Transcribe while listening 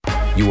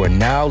You are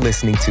now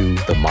listening to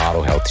The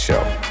Model Health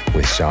Show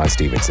with Sean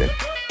Stevenson.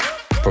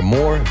 For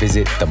more,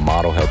 visit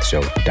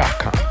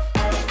themodelhealthshow.com.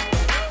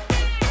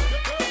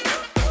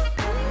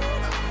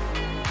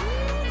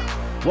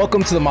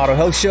 Welcome to The Model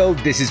Health Show.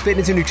 This is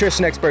fitness and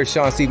nutrition expert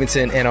Sean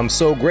Stevenson, and I'm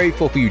so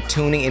grateful for you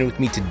tuning in with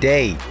me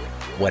today.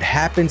 What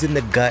happens in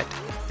the gut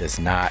does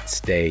not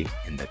stay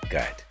in the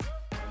gut.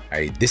 All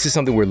right, this is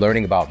something we're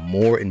learning about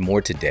more and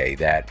more today,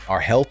 that our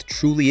health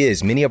truly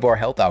is, many of our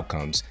health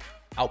outcomes,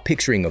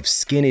 outpicturing of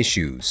skin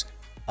issues,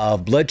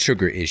 of blood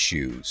sugar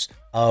issues,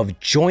 of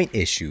joint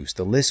issues,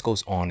 the list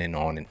goes on and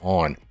on and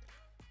on,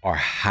 are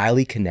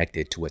highly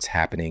connected to what's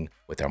happening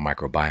with our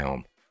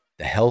microbiome.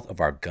 The health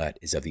of our gut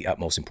is of the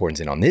utmost importance.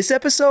 And on this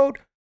episode,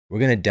 we're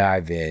going to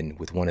dive in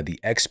with one of the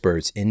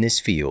experts in this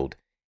field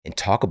and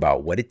talk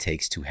about what it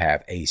takes to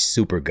have a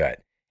super gut.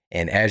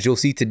 And as you'll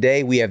see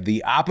today, we have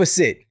the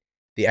opposite.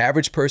 The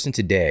average person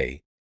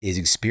today is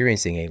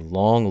experiencing a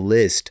long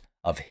list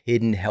of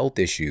hidden health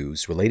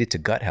issues related to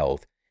gut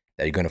health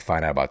that you're going to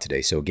find out about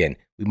today. So again,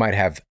 we might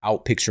have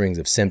outpicturings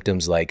of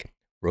symptoms like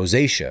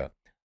rosacea,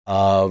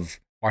 of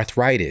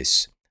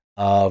arthritis,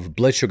 of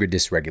blood sugar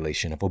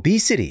dysregulation, of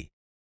obesity,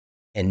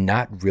 and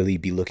not really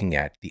be looking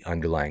at the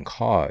underlying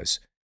cause,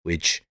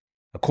 which,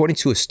 according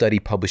to a study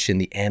published in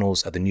the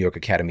Annals of the New York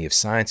Academy of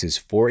Sciences,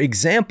 for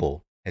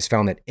example, has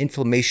found that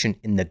inflammation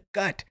in the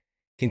gut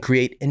can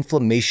create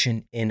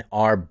inflammation in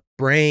our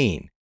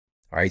brain.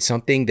 All right,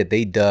 something that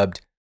they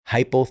dubbed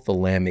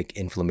hypothalamic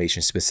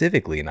inflammation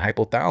specifically. And the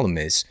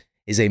hypothalamus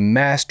is a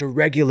master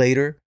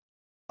regulator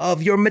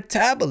of your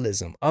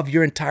metabolism, of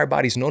your entire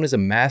body. It's known as a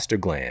master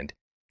gland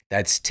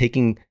that's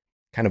taking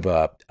kind of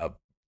a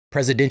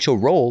presidential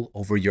role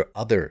over your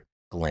other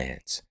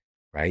glands,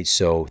 right?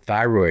 So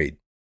thyroid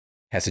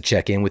has to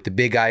check in with the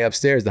big guy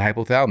upstairs, the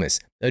hypothalamus.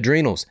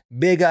 Adrenals,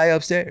 big guy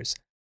upstairs.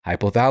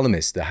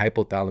 Hypothalamus, the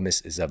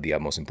hypothalamus is of the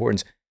utmost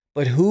importance.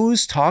 But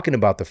who's talking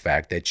about the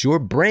fact that your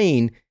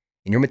brain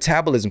and your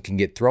metabolism can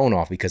get thrown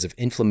off because of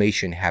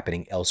inflammation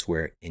happening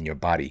elsewhere in your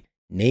body,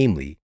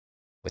 namely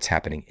what's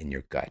happening in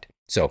your gut?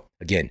 So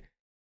again,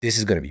 this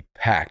is going to be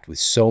packed with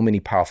so many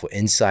powerful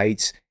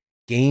insights,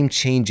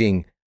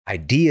 game-changing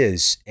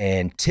ideas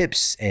and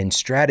tips and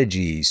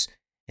strategies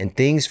and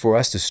things for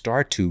us to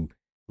start to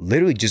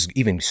literally just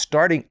even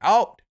starting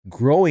out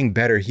growing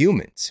better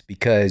humans,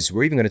 because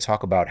we're even going to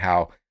talk about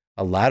how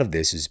a lot of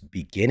this is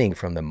beginning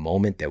from the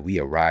moment that we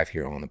arrive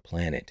here on the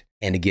planet.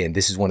 And again,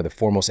 this is one of the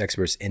foremost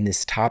experts in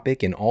this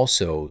topic and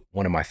also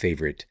one of my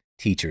favorite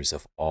teachers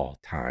of all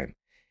time.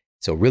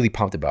 So really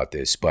pumped about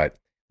this, but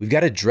we've got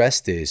to address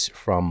this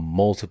from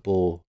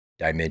multiple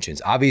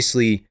dimensions.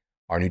 Obviously,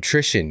 our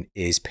nutrition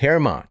is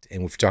paramount,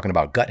 and we're talking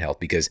about gut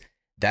health because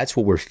that's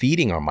what we're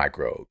feeding our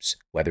microbes,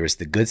 whether it's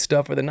the good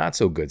stuff or the not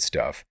so good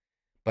stuff.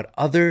 But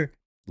other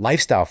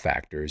lifestyle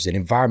factors and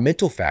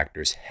environmental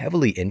factors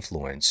heavily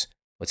influence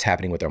what's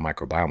happening with our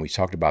microbiome. We've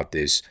talked about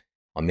this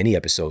on many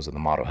episodes of the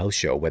Model Health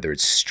Show, whether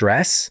it's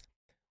stress,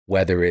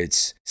 whether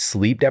it's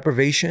sleep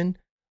deprivation,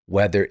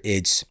 whether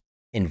it's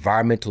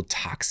environmental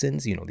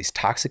toxins, these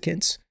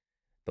toxicants,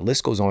 the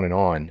list goes on and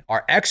on.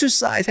 Our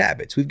exercise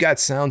habits, we've got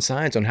sound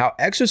science on how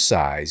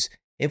exercise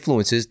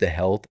influences the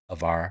health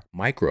of our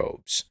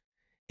microbes.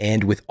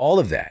 And with all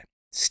of that,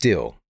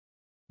 still,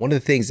 one of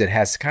the things that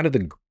has kind of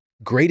the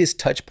greatest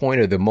touch point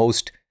or the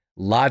most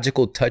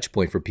logical touch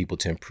point for people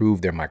to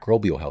improve their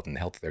microbial health and the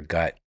health of their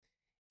gut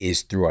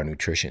is through our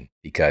nutrition,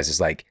 because it's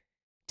like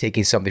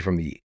taking something from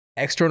the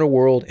external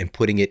world and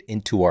putting it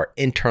into our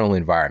internal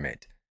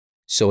environment.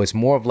 So it's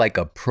more of like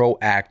a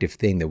proactive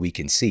thing that we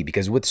can see,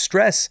 because with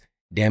stress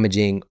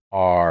damaging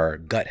our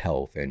gut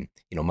health, and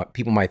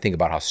people might think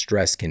about how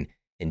stress can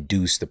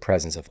induce the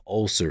presence of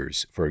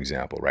ulcers, for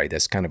example, right?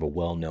 That's kind of a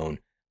well-known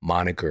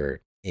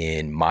moniker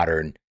in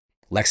modern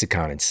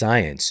lexicon and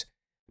science,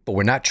 but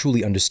we're not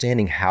truly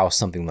understanding how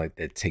something like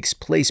that takes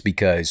place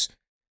because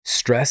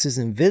stress is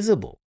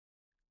invisible,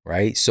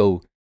 right?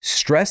 So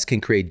stress can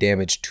create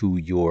damage to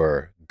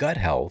your gut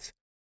health,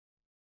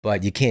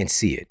 but you can't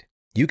see it.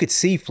 You could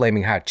see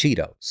flaming hot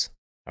Cheetos,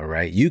 all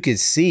right? You could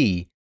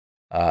see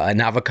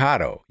an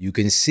avocado. You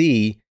can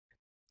see,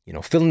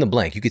 fill in the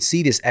blank. You could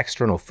see this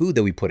external food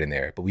that we put in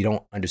there, but we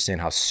don't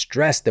understand how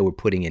stress that we're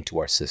putting into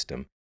our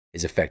system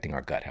is affecting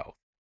our gut health,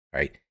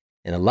 right?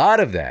 And a lot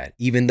of that,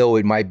 even though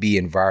it might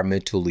be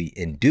environmentally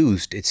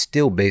induced, it's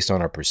still based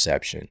on our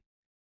perception.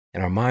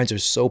 And our minds are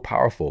so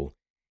powerful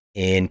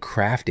in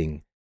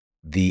crafting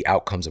the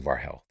outcomes of our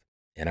health.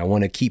 And I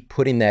want to keep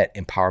putting that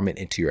empowerment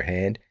into your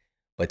hand.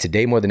 But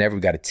today, more than ever,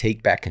 we've got to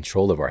take back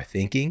control of our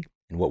thinking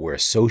and what we're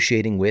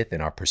associating with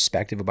and our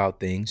perspective about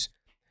things.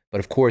 But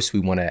of course, we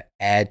want to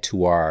add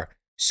to our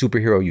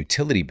superhero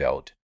utility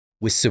belt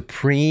with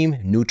supreme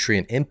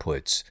nutrient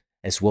inputs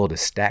as well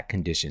as stack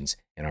conditions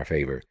in our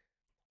favor.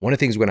 One of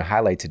the things we're going to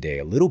highlight today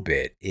a little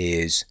bit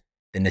is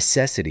the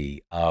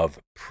necessity of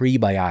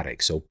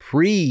prebiotics. So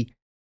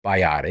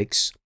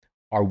prebiotics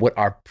are what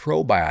our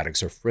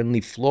probiotics or friendly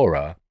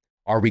flora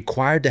are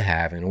required to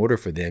have in order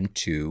for them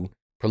to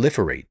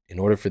proliferate, in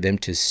order for them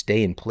to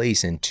stay in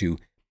place and to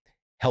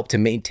help to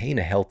maintain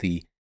a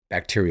healthy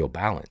bacterial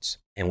balance.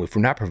 And if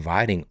we're not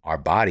providing our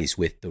bodies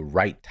with the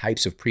right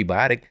types of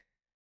prebiotic,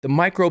 the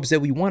microbes that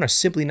we want are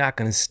simply not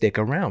going to stick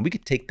around. We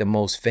could take the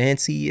most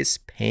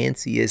fanciest,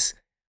 pansiest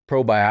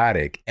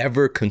probiotic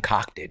ever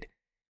concocted,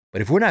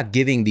 but if we're not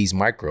giving these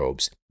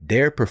microbes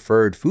their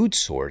preferred food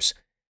source,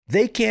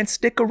 they can't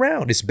stick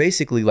around. It's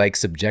basically like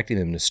subjecting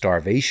them to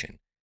starvation.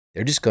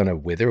 They're just going to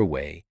wither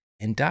away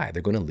and die.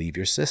 They're going to leave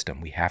your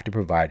system. We have to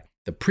provide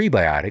the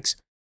prebiotics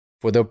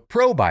for the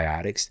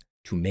probiotics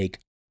to make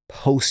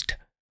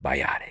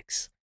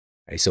postbiotics.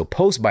 Right? So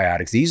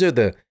postbiotics, these are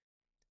the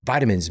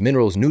vitamins,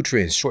 minerals,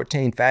 nutrients,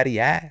 short-chain fatty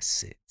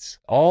acids,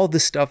 all the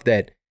stuff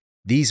that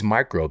these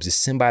microbes, this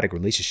symbiotic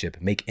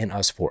relationship, make in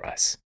us for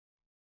us.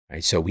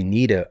 Right? So we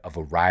need a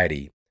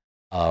variety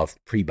of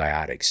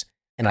prebiotics.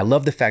 And I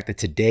love the fact that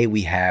today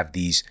we have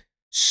these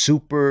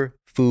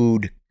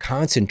superfood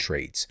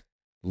concentrates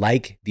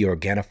like the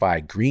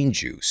Organifi green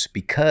juice,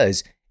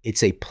 because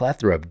it's a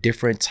plethora of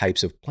different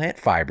types of plant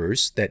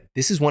fibers that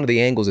this is one of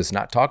the angles that's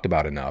not talked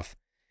about enough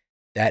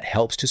that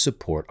helps to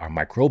support our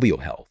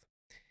microbial health.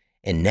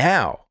 And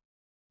now,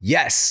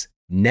 yes,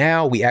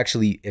 now we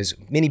actually, as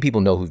many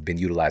people know who've been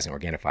utilizing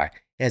Organifi,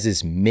 it has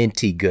this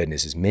minty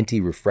goodness, this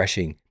minty,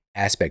 refreshing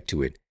aspect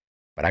to it.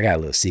 But I got a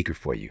little secret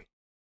for you.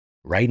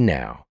 Right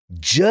now,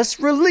 just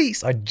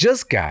released, I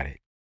just got it,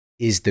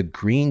 is the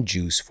green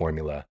juice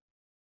formula,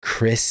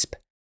 Crisp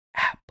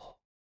Apple.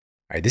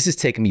 All right, this is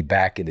taking me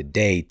back in the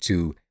day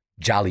to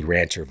Jolly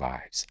Rancher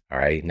vibes. All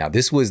right, now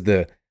this was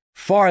the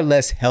far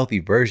less healthy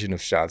version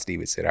of Sean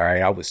Stevenson. All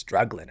right, I was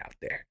struggling out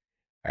there.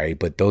 All right,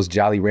 but those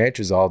Jolly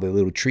Ranchers, all the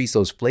little treats,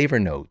 those flavor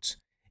notes,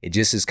 it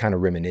just is kind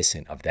of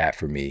reminiscent of that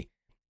for me.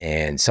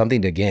 And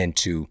something, again,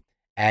 to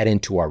add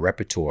into our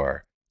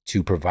repertoire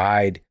to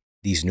provide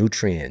these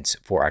nutrients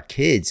for our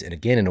kids. And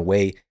again, in a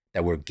way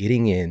that we're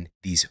getting in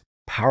these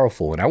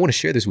powerful, and I want to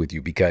share this with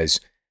you because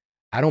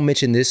I don't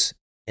mention this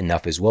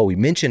enough as well. We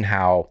mentioned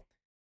how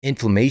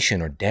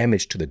inflammation or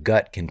damage to the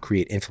gut can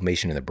create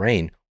inflammation in the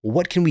brain. Well,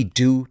 what can we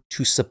do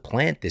to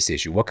supplant this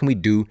issue? What can we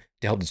do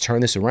to help to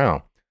turn this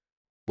around?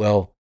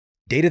 Well,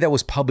 data that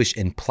was published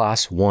in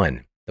PLOS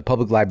One, the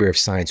Public Library of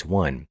Science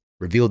One,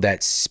 revealed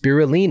that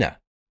spirulina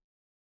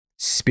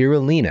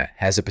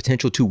has the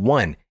potential to,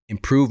 one,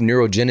 improve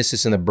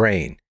neurogenesis in the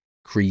brain,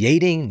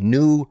 creating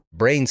new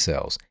brain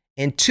cells,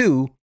 and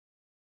two,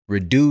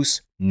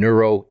 reduce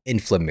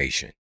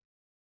neuroinflammation.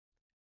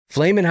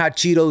 Flamin' hot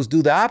Cheetos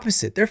do the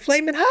opposite. They're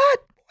flaming hot.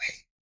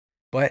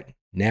 But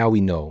now we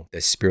know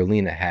that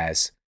spirulina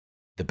has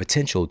the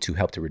potential to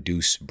help to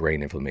reduce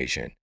brain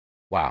inflammation.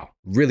 Wow,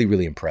 really,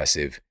 really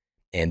impressive.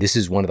 And this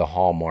is one of the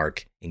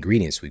hallmark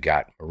ingredients. We've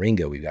got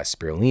moringa, we've got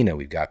spirulina,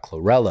 we've got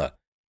chlorella,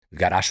 we've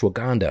got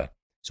ashwagandha.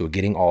 So we're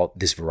getting all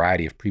this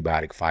variety of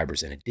prebiotic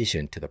fibers in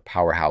addition to the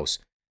powerhouse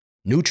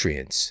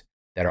nutrients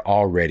that are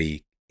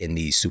already in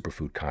these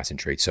superfood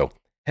concentrates. So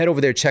head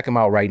over there, check them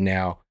out right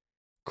now.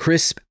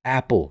 Crisp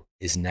Apple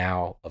is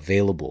now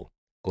available.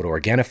 Go to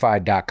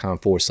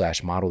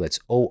Organifi.com/model. That's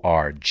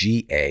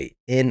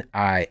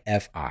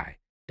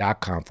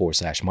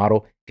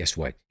ORGANIFI.com/model. Guess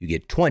what? You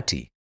get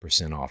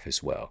 20% off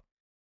as well.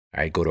 All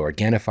right, go to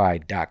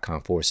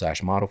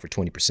Organifi.com/model for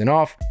 20%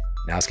 off.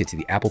 Now let's get to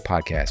the Apple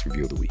Podcast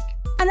Review of the Week.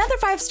 Another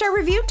 5-star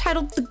review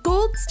titled The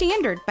Gold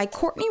Standard by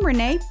Courtney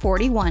Renee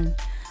 41.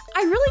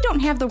 I really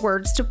don't have the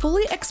words to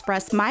fully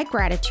express my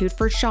gratitude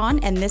for Sean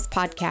and this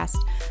podcast.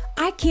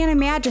 I can't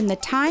imagine the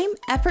time,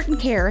 effort, and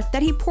care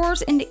that he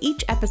pours into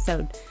each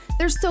episode.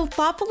 They're so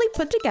thoughtfully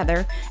put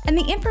together, and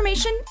the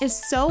information is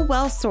so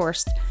well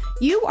sourced.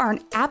 You are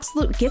an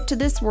absolute gift to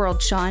this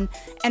world, Sean,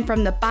 and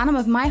from the bottom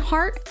of my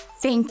heart,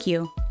 thank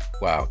you.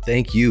 Wow,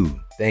 thank you.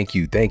 Thank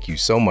you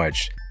so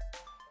much.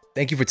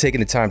 Thank you for taking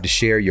the time to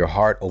share your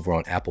heart over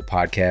on Apple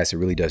Podcasts. It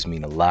really does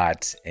mean a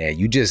lot. And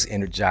you just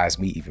energized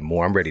me even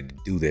more. I'm ready to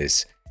do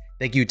this.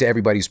 Thank you to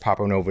everybody who's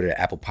popping over to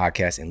Apple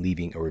Podcasts and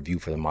leaving a review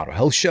for the Model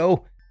Health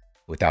Show.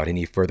 Without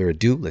any further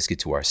ado, let's get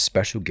to our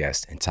special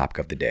guest and topic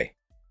of the day.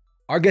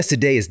 Our guest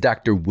today is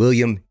Dr.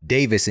 William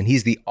Davis, and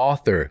he's the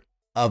author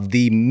of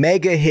the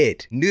mega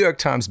hit New York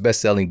Times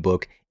bestselling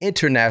book,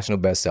 international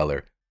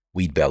bestseller,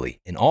 Wheat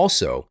Belly, and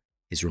also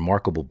his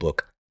remarkable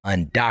book,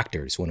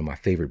 Undoctored, one of my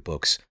favorite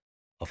books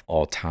of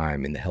all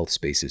time in the health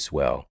space as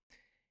well.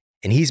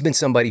 And he's been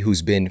somebody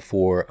who's been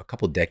for a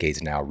couple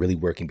decades now really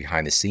working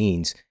behind the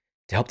scenes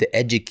to help to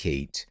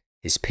educate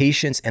his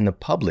patients and the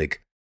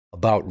public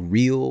about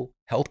real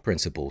health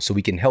principles so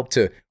we can help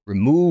to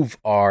remove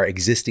our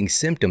existing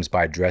symptoms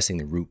by addressing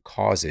the root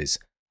causes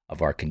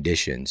of our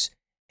conditions.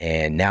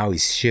 And now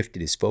he's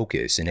shifted his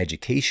focus and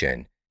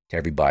education to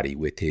everybody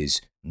with his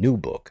new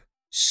book,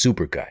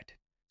 Super Gut.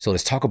 So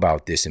let's talk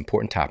about this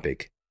important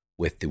topic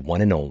with the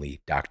one and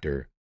only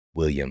Dr.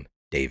 William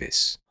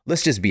Davis.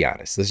 Let's just be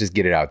honest. Let's just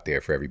get it out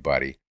there for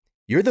everybody.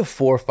 You're the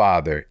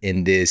forefather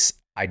in this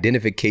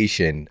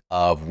identification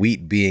of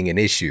wheat being an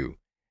issue.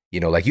 You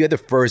know, like you had the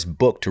first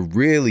book to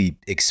really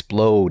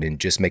explode and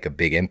just make a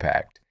big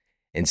impact.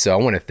 And so I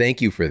want to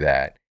thank you for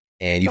that.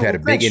 And you've had a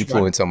big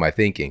influence on my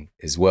thinking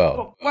as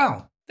well.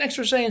 Wow. Thanks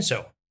for saying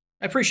so.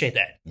 I appreciate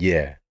that.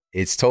 Yeah.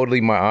 It's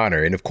totally my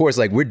honor. And of course,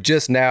 like we're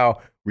just now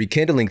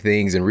rekindling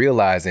things and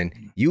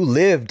realizing you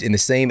lived in the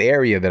same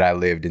area that I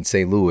lived in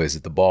St. Louis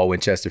at the Baldwin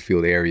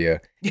Chesterfield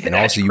area. Yeah, And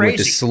also you went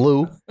to crazy.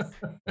 SLU.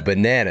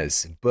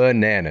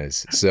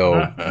 Bananas.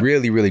 So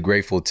really, really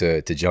grateful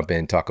to jump in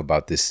and talk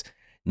about this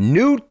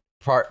new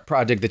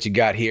project that you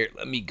got here.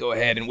 Let me go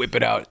ahead and whip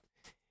it out.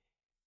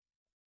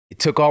 It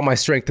took all my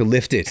strength to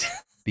lift it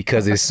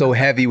because it's so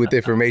heavy with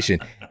information.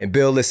 And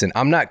Bill, listen,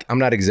 I'm not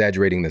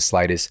exaggerating the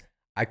slightest.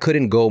 I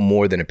couldn't go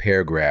more than a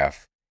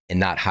paragraph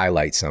and not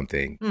highlight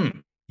something.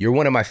 You're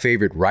one of my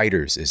favorite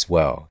writers as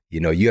well.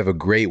 You have a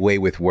great way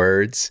with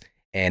words.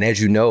 And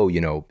as you know,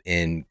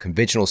 in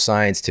conventional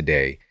science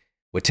today,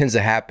 what tends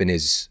to happen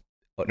is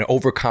an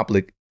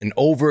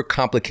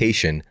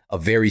overcomplication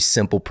of very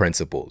simple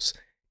principles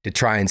to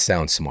try and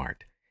sound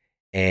smart.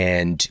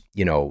 And,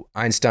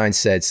 Einstein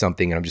said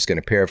something, and I'm just going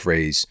to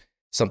paraphrase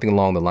something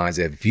along the lines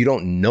of, if you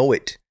don't know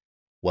it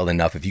well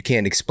enough, if you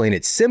can't explain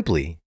it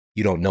simply,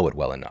 you don't know it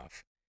well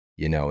enough,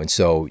 And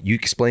so you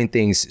explain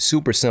things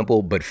super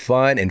simple, but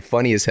fun and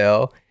funny as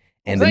hell.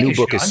 And the new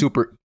book is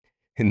super.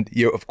 And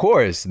of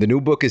course, the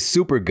new book is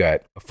Super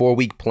Gut, a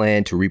 4-week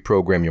plan to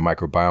reprogram your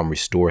microbiome,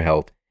 restore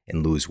health,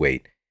 and lose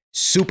weight.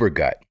 Super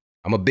Gut.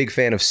 I'm a big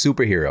fan of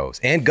superheroes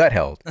and gut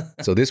health,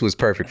 so this was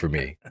perfect for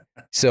me.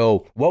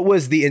 So what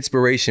was the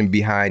inspiration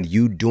behind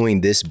you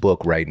doing this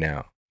book right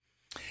now?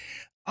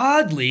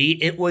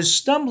 Oddly, it was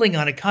stumbling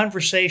on a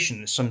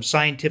conversation, some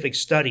scientific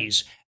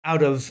studies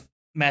out of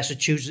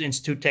Massachusetts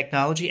Institute of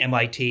Technology,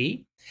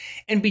 MIT.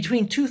 And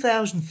between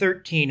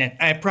 2013, and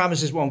I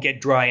promise this won't get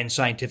dry and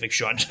scientific,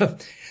 Sean.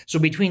 So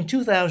between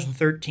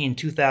 2013 and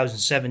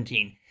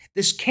 2017,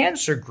 this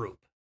cancer group,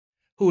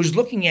 who was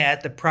looking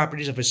at the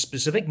properties of a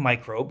specific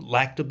microbe,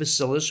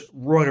 Lactobacillus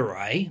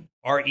reuteri,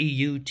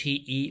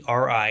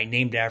 Reuteri,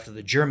 named after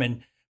the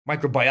German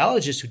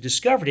microbiologist who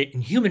discovered it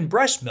in human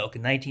breast milk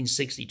in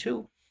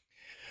 1962.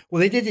 Well,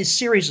 they did this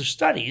series of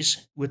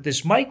studies with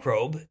this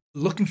microbe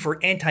looking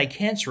for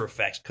anti-cancer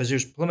effects because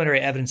there's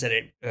preliminary evidence that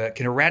it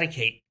can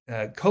eradicate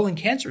colon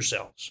cancer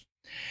cells.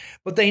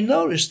 But they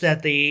noticed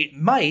that the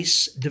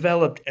mice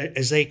developed,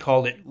 as they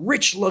called it,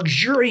 rich,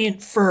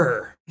 luxuriant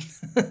fur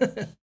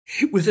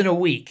within a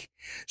week.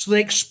 So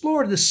they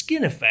explored the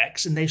skin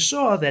effects, and they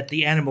saw that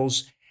the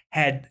animals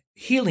had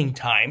healing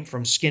time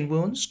from skin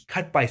wounds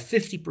cut by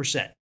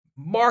 50%,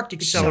 marked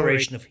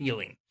acceleration of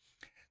healing.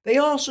 They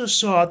also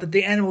saw that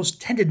the animals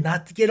tended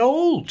not to get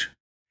old.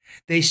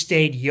 They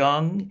stayed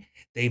young,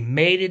 they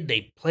mated,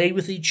 they played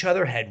with each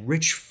other, had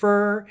rich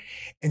fur,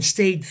 and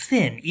stayed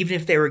thin, even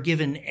if they were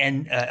given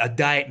a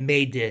diet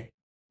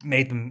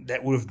that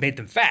would have made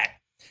them fat.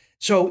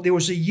 So there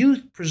was a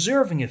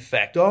youth-preserving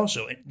effect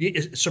also.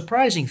 The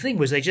surprising thing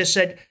was they just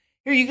said,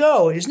 here you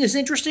go, isn't this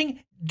interesting?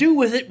 Do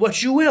with it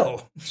what you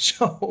will.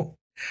 So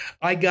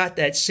I got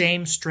that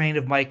same strain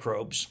of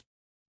microbes.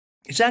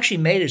 It's actually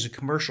made as a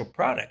commercial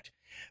product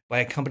by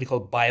a company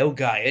called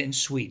BioGaia in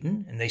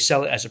Sweden, and they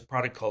sell it as a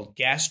product called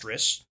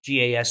Gastrus,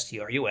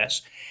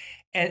 Gastrus.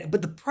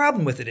 But the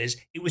problem with it is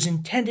it was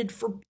intended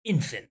for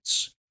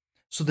infants.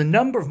 So the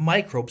number of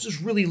microbes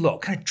is really low,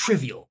 kind of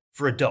trivial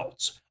for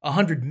adults.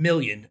 100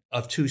 million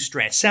of 2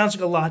 strands. Sounds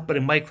like a lot, but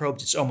in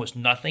microbes it's almost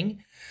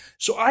nothing.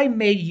 So I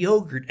made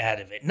yogurt out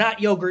of it.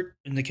 Not yogurt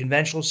in the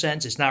conventional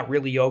sense. It's not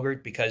really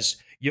yogurt because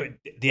the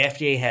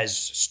FDA has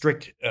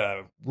strict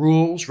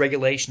rules,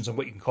 regulations on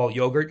what you can call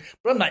yogurt.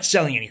 But I'm not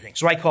selling anything,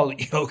 so I call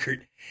it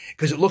yogurt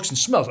because it looks and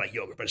smells like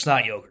yogurt, but it's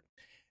not yogurt.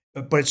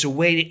 But it's a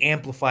way to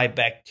amplify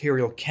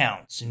bacterial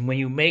counts. And when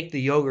you make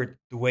the yogurt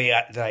the way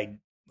that I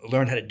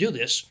learned how to do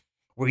this,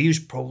 we use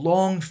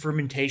prolonged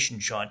fermentation,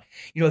 Sean.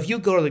 If you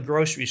go to the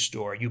grocery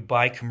store, you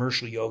buy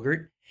commercial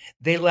yogurt,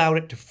 they allow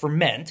it to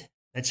ferment.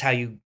 That's how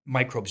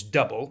microbes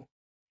double.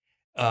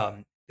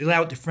 They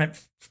allow it to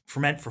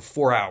ferment for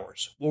 4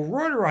 hours. Well,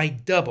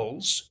 reuteri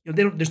doubles.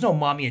 There's no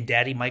mommy and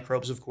daddy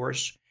microbes, of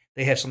course.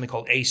 They have something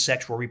called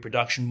asexual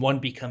reproduction. 1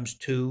 becomes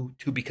 2,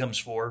 2 becomes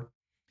 4.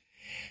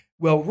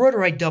 Well,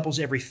 reuteri doubles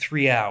every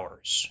 3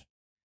 hours.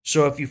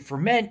 So if you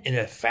ferment in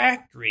a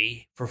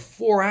factory for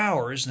 4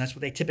 hours, and that's what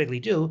they typically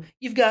do,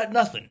 you've got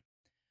nothing.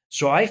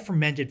 So I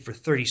fermented for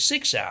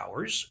 36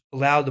 hours,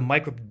 allowed the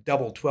microbe to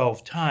double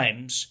 12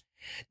 times.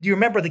 Do you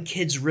remember the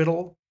kid's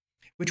riddle?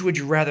 Which would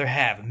you rather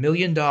have, $1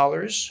 million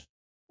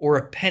or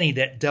a penny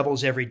that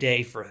doubles every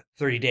day for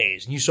 30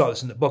 days? And you saw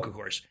this in the book, of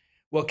course.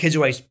 Well, kids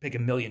always pick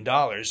 $1 million,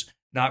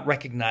 not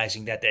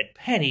recognizing that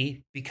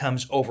penny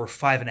becomes over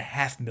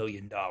 $5.5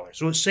 million.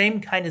 So the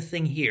same kind of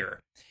thing here.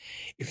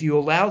 If you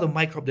allow the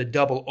microbe to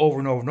double over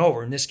and over and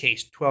over, in this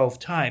case 12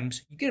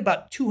 times, you get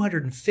about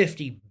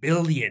 250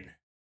 billion.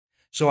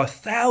 So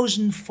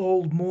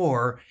 1,000-fold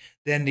more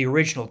than the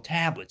original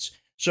tablets.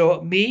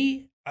 So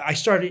I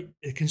started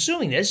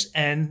consuming this,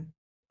 and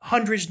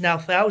hundreds, now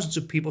thousands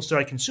of people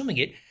started consuming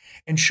it.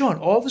 And Sean,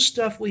 all the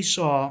stuff we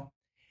saw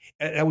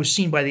that was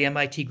seen by the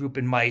MIT group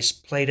in mice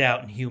played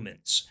out in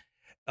humans.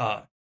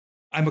 I'm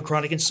a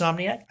chronic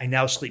insomniac. I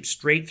now sleep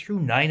straight through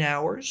 9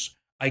 hours.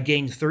 I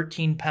gained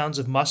 13 pounds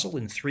of muscle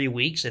in 3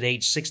 weeks at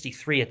age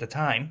 63 at the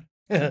time.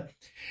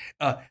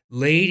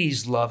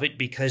 Ladies love it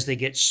because they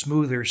get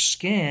smoother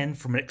skin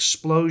from an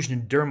explosion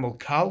in dermal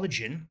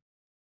collagen.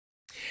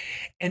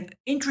 And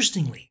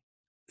interestingly,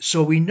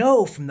 so we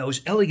know from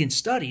those elegant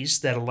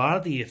studies that a lot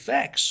of the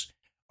effects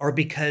are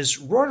because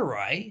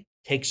reuteri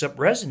takes up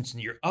residence in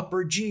your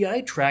upper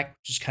GI tract,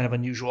 which is kind of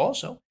unusual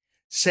also,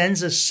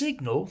 sends a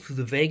signal through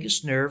the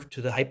vagus nerve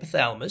to the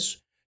hypothalamus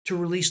to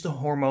release the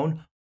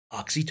hormone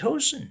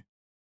oxytocin.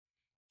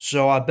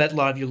 So I bet a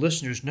lot of your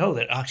listeners know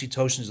that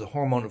oxytocin is the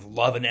hormone of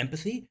love and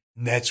empathy.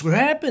 And that's what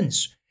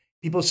happens.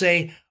 People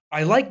say,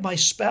 I like my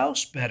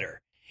spouse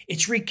better.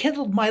 It's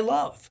rekindled my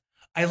love.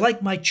 I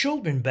like my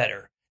children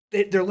better.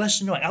 They're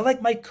less annoying. I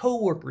like my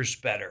coworkers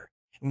better.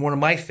 And one of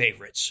my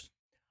favorites,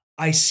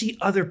 I see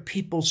other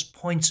people's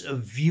points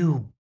of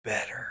view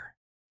better.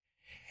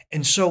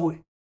 And so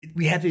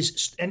we have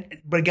this,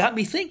 but it got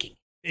me thinking,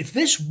 if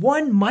this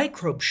one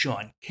microbe,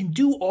 Sean, can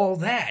do all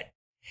that,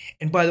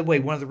 and by the way,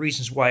 one of the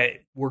reasons why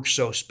it works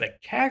so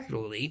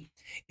spectacularly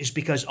is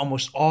because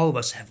almost all of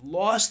us have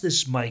lost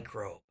this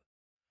microbe.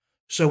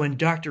 So when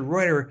Dr.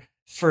 Reuter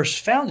first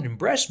found it in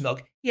breast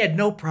milk, he had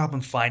no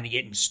problem finding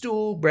it in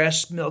stool,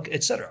 breast milk,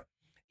 etc.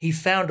 He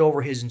found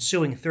over his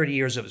ensuing 30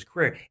 years of his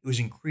career, it was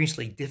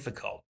increasingly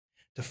difficult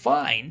to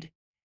find.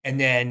 And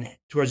then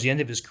towards the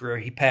end of his career,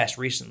 he passed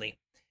recently,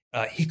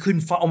 he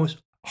couldn't find almost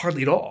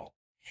hardly at all.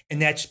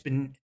 And that's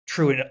been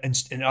true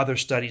in other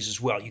studies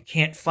as well. You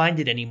can't find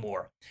it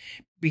anymore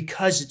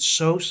because it's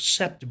so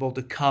susceptible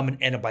to common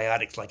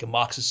antibiotics like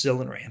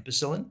amoxicillin or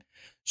ampicillin.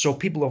 So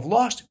people have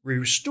lost it, we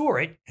restore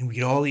it, and we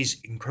get all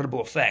these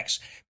incredible effects.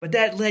 But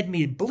that led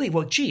me to believe,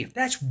 well, gee, if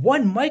that's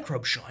one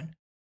microbe, Sean,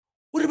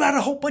 what about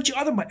a whole bunch of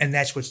other microbes? And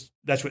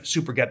that's what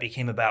Super Gut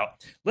became about.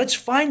 Let's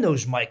find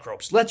those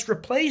microbes. Let's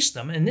replace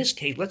them. In this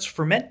case, let's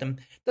ferment them.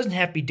 It doesn't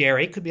have to be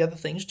dairy. It could be other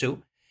things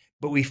too.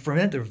 But we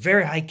ferment their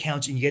very high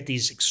counts and you get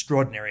these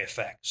extraordinary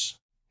effects.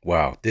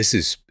 Wow, this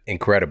is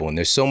incredible. And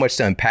there's so much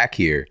to unpack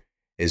here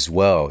as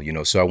well.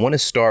 So I want to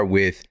start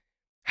with,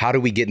 how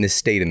do we get in this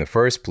state in the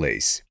first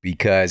place?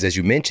 Because as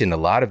you mentioned, a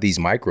lot of these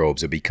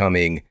microbes are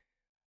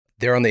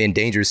they're on the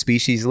endangered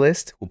species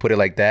list. We'll put it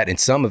like that. And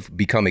some have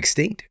become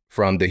extinct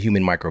from the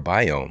human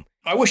microbiome.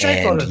 I wish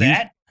I thought of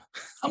that.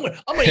 I'm going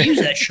to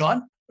use that,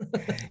 Sean.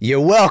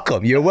 You're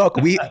welcome. You're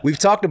welcome. We've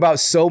talked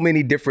about so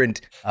many different,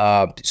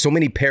 so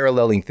many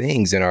paralleling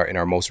things in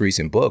our most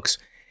recent books.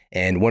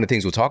 And one of the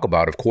things we'll talk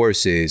about, of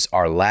course, is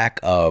our lack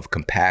of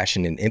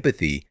compassion and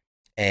empathy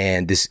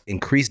and this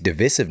increased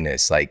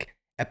divisiveness, like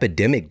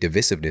epidemic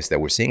divisiveness that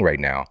we're seeing right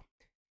now.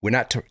 We're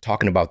not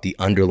talking about the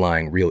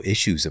underlying real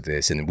issues of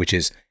this, and which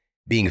is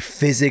being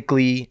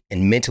physically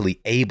and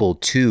mentally able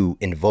to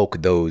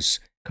invoke those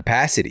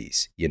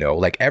capacities.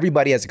 Like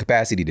everybody has the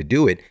capacity to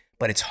do it,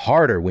 but it's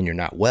harder when you're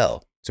not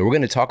well. So we're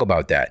going to talk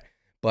about that.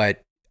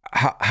 But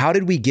how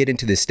did we get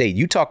into this state?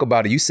 You talk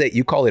about it.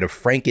 You call it a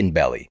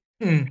Frankenbelly.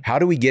 How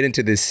do we get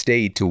into this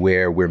state to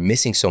where we're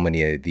missing so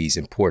many of these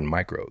important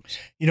microbes?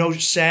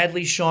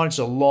 Sadly, Sean, it's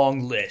a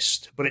long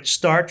list, but it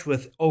starts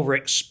with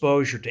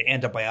overexposure to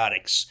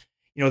antibiotics.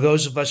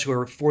 Those of us who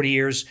are 40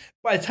 years,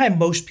 by the time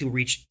most people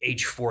reach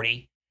age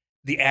 40,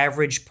 the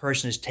average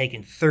person has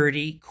taken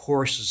 30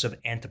 courses of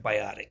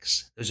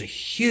antibiotics. Those are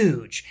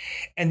huge.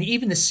 And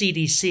even the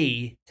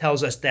CDC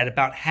tells us that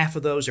about half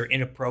of those are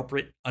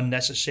inappropriate,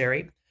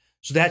 unnecessary.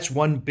 So that's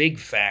one big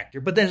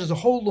factor. But then there's a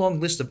whole long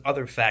list of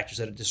other factors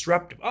that are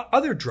disruptive.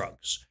 Other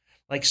drugs,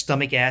 like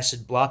stomach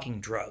acid blocking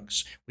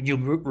drugs. When you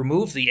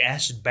remove the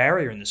acid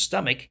barrier in the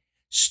stomach,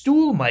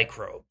 stool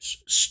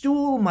microbes,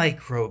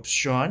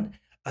 Sean,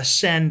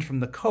 ascend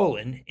from the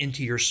colon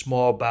into your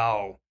small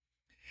bowel.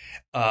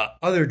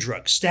 Other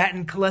drugs,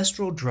 statin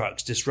cholesterol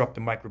drugs, disrupt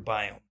the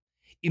microbiome.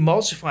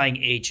 Emulsifying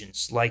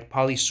agents like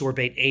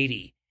polysorbate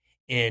 80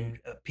 in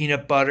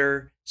peanut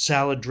butter,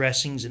 salad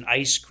dressings, and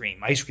ice cream.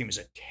 Ice cream is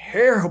a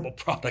terrible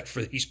product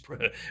for these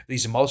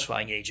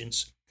emulsifying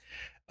agents.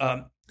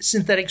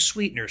 Synthetic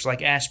sweeteners like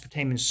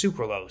aspartame and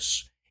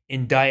sucralose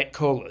in diet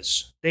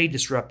colas. They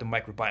disrupt the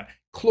microbiome.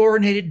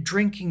 Chlorinated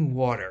drinking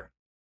water.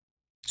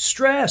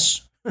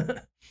 Stress.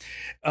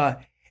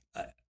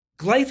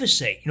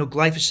 Glyphosate.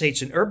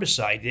 Glyphosate's an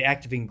herbicide, the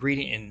active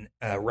ingredient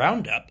in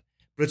Roundup,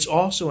 but it's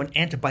also an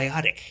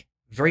antibiotic,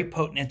 very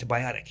potent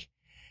antibiotic.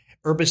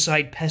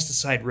 Herbicide,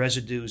 pesticide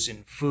residues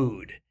in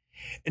food.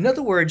 In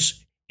other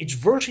words, it's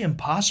virtually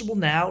impossible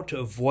now to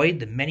avoid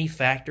the many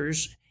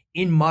factors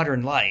in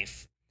modern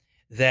life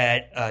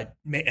that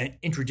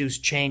introduce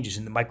changes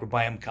in the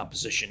microbiome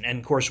composition. And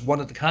of course, one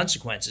of the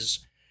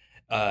consequences,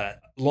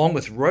 along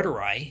with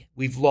reuteri,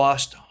 we've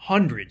lost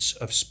hundreds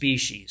of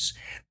species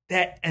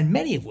and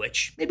many of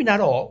which, maybe not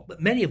all, but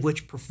many of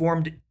which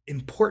performed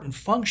important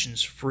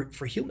functions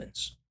for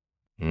humans.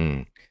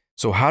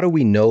 So how do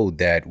we know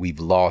that we've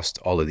lost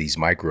all of these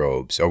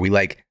microbes? Are we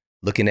like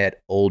looking at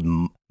old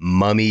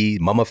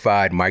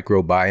mummified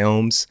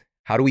microbiomes?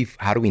 How do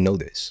we know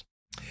this?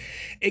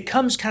 It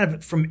comes kind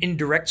of from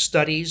indirect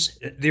studies.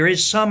 There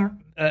is some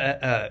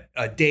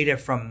data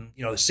from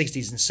the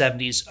 60s and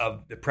 70s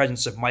of the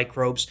presence of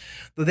microbes,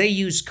 though they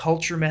use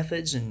culture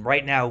methods. And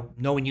right now,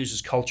 no one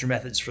uses culture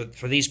methods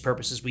for these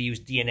purposes. We use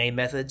DNA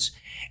methods,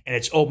 and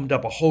it's opened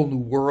up a whole new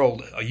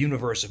world, a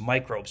universe of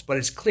microbes. But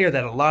it's clear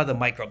that a lot of the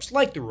microbes,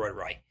 like the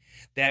rhodori,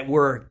 that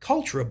were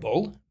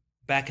culturable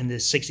back in the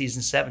 60s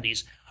and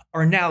 70s,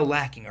 are now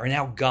lacking, are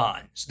now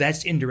gone. So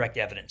that's indirect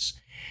evidence.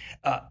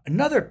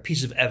 Another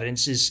piece of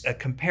evidence is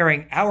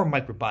comparing our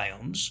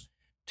microbiomes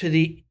to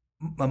the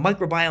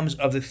microbiomes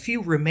of the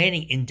few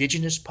remaining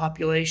indigenous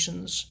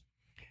populations,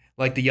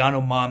 like the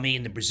Yanomami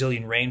in the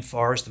Brazilian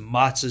rainforest, the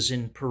Matsas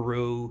in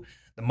Peru,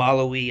 the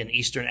Malawi in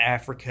Eastern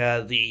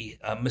Africa, the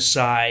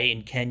Maasai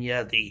in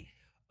Kenya, the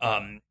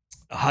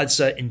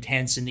Hadza in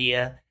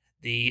Tanzania,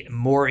 the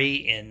Maori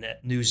in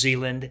New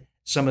Zealand,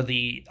 some of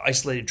the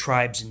isolated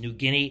tribes in New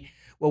Guinea.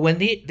 Well, when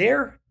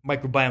their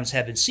microbiomes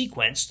have been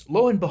sequenced,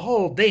 lo and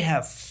behold, they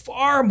have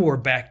far more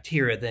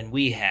bacteria than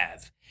we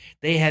have.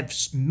 They have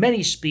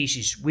many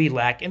species we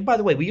lack. And by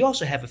the way, we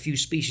also have a few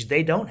species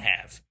they don't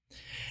have.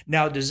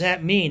 Now, does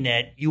that mean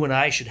that you and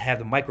I should have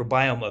the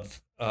microbiome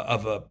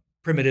of a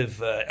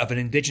primitive, of an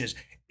indigenous?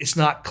 It's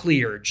not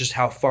clear just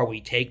how far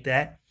we take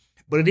that,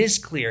 but it is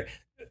clear.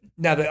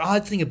 Now, the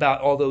odd thing about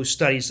all those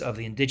studies of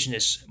the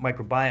indigenous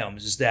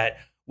microbiomes is that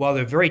while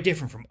they're very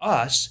different from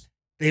us,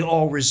 they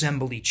all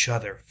resemble each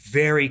other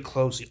very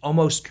closely,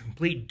 almost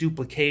complete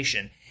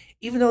duplication,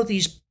 even though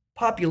these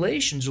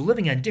populations are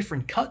living on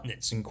different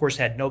continents and, of course,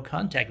 had no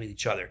contact with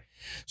each other.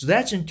 So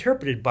that's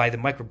interpreted by the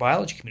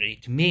microbiology community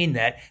to mean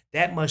that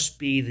that must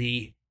be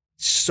the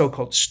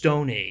so-called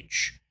Stone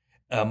Age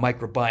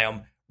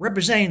microbiome,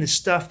 representing the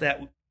stuff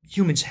that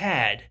humans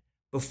had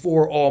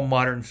before all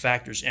modern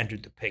factors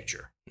entered the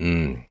picture.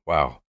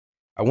 Wow.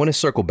 I want to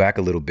circle back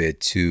a little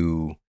bit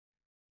to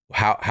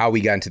how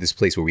we got into this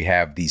place where we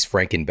have these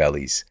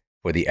Frankenbellies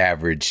for the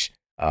average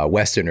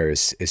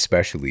Westerners,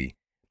 especially.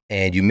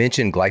 And you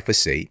mentioned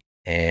glyphosate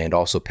and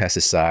also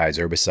pesticides,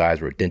 herbicides,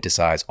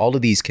 rodenticides, all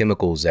of these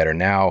chemicals that are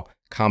now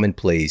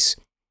commonplace.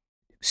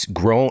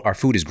 Our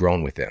food is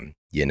grown with them.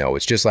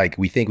 It's just like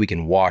we think we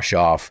can wash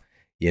off,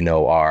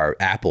 our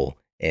apple,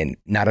 and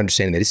not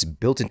understanding that it's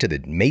built into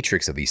the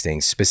matrix of these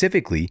things,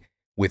 specifically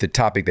with a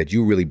topic that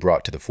you really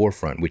brought to the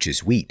forefront, which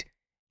is wheat.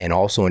 And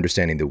also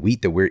understanding the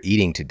wheat that we're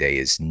eating today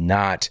is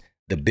not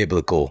the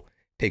biblical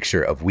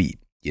picture of wheat.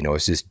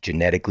 It's this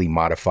genetically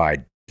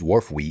modified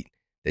dwarf wheat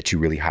that you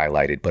really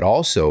highlighted. But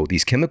also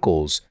these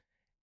chemicals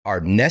are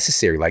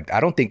necessary. Like,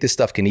 I don't think this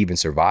stuff can even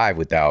survive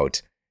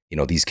without,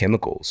 these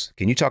chemicals.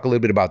 Can you talk a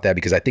little bit about that?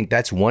 Because I think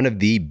that's one of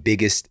the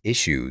biggest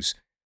issues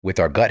with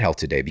our gut health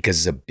today, because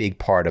it's a big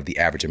part of the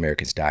average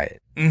American's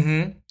diet.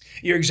 Mm-hmm.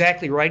 You're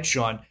exactly right,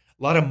 Sean.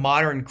 A lot of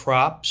modern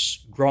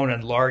crops grown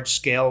on large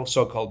scale,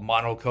 so-called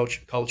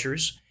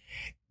monocultures,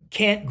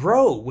 can't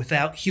grow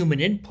without human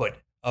input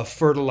of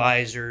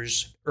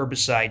fertilizers,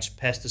 herbicides,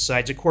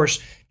 pesticides. Of course,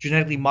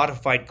 genetically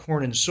modified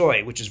corn and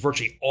soy, which is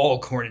virtually all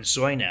corn and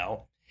soy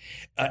now,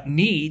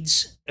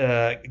 needs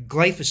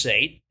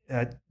glyphosate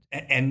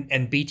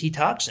and Bt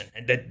toxin,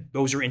 and that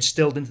those are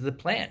instilled into the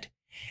plant.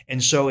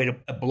 And so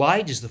it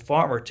obliges the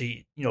farmer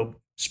to,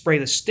 spray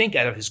the stink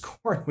out of his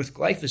corn with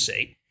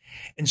glyphosate.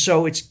 And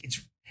so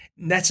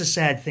that's a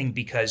sad thing,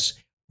 because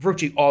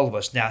virtually all of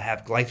us now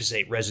have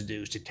glyphosate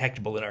residues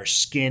detectable in our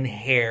skin,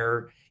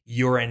 hair,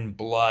 urine,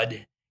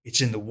 blood.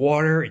 It's in the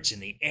water, it's in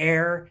the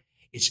air,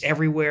 it's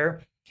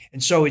everywhere.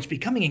 And so it's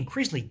becoming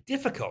increasingly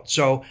difficult.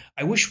 So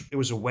I wish there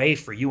was a way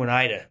for you and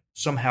I to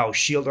somehow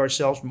shield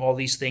ourselves from all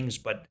these things,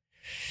 but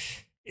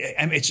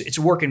it's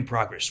a work in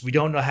progress. We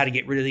don't know how to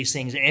get rid of these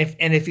things.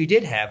 And if you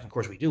did have, of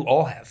course we do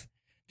all have,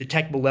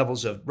 detectable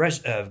levels of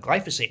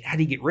glyphosate, how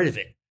do you get rid of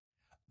it?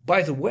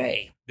 By the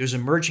way, there's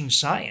emerging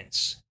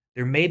science.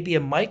 There may be a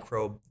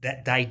microbe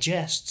that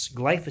digests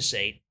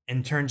glyphosate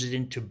and turns it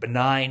into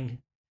benign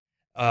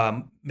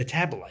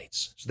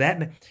metabolites. So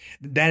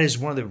that is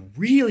one of the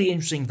really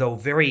interesting, though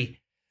very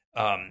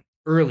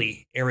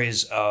early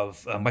areas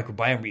of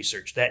microbiome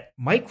research, that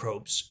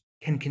microbes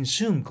can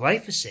consume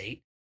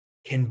glyphosate,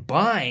 can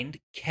bind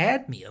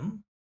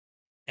cadmium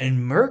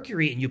and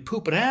mercury, and you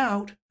poop it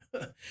out.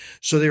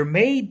 So there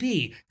may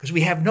be, because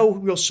we have no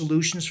real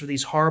solutions for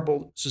these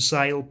horrible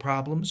societal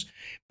problems,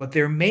 but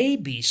there may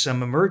be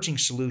some emerging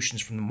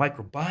solutions from the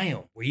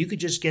microbiome where you could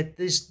just get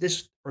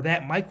this or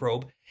that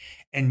microbe,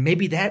 and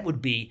maybe that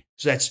would be,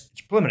 it's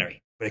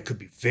preliminary, but it could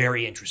be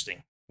very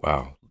interesting.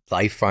 Wow.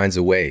 Life finds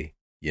a way,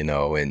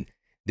 and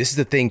this is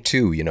the thing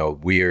too,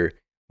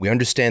 we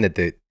understand that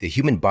the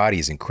human body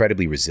is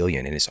incredibly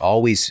resilient, and it's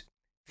always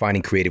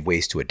finding creative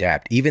ways to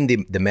adapt. Even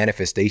the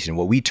manifestation,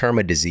 what we term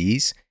a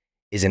disease,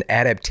 is an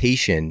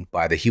adaptation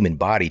by the human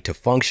body to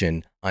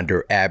function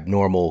under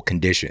abnormal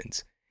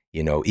conditions.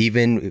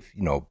 Even if,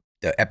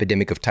 the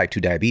epidemic of type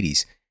 2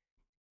 diabetes,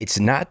 it's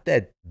not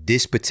that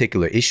this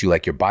particular issue,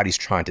 like your body's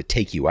trying to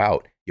take you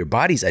out, your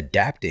body's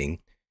adapting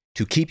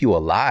to keep you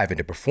alive and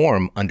to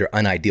perform under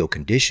unideal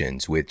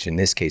conditions, which in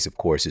this case, of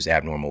course, is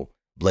abnormal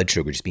blood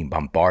sugar just being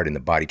bombarded in the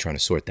body trying to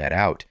sort that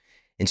out.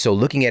 And so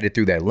looking at it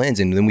through that lens,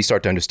 and then we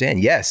start to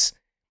understand, yes,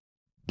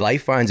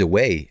 life finds a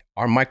way.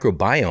 Our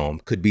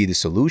microbiome could be the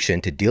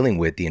solution to dealing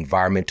with the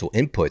environmental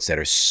inputs that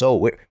are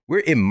so,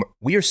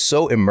 we are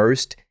so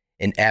immersed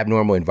in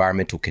abnormal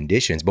environmental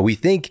conditions, but we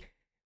think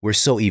we're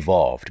so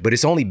evolved, but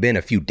it's only been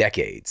a few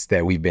decades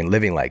that we've been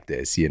living like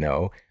this, you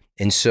know?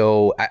 And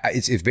so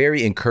it's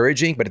very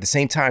encouraging, but at the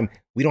same time,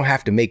 we don't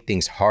have to make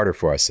things harder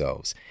for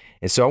ourselves.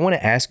 And so I want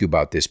to ask you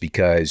about this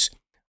because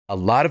a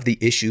lot of the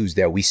issues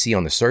that we see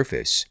on the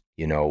surface,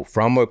 you know,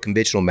 from a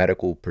conventional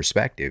medical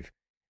perspective,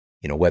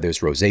 you know, whether it's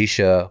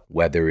rosacea,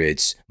 whether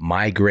it's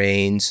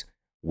migraines,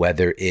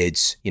 whether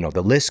it's, you know,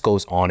 the list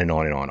goes on and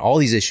on and on. All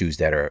these issues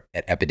that are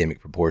at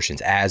epidemic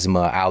proportions,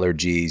 asthma,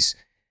 allergies,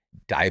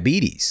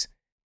 diabetes.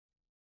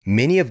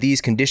 Many of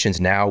these conditions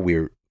now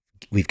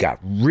we've got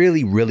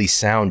really, really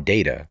sound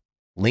data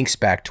links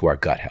back to our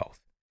gut health.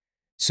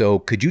 So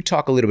could you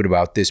talk a little bit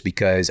about this?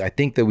 Because I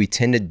think that we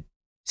tend to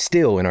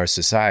still in our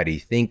society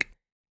think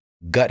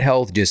gut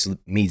health just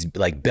means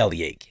like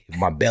bellyache, if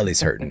my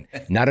belly's hurting.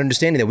 Not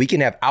understanding that we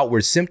can have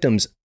outward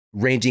symptoms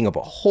ranging of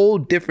a whole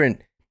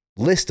different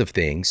list of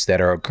things that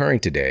are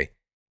occurring today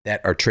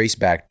that are traced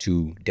back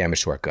to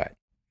damage to our gut.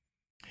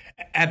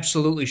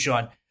 Absolutely,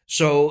 Sean.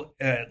 So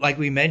like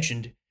we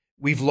mentioned,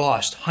 we've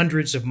lost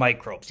hundreds of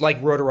microbes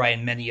like Rotari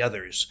and many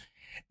others.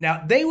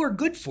 Now, they were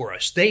good for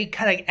us. They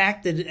kind of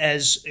acted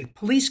as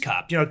police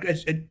cops, you know,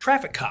 as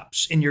traffic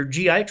cops in your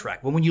GI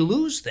tract. But when you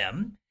lose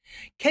them,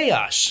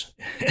 chaos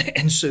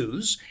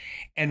ensues.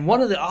 And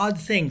one of the odd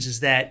things is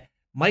that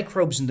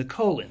microbes in the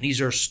colon, these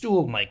are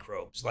stool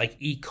microbes like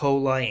E.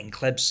 coli and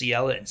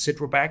Klebsiella and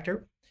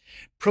Citrobacter,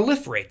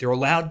 proliferate. They're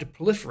allowed to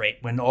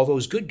proliferate when all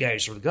those good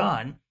guys are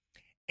gone.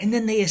 And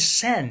then they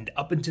ascend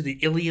up into the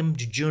ileum,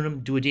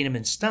 jejunum, duodenum,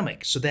 and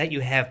stomach so that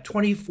you have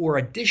 24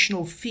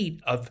 additional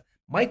feet of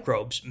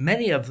microbes,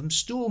 many of them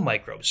stool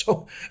microbes.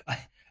 So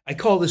I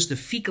call this the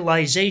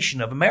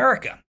fecalization of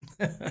America.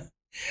 And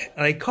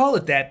I call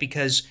it that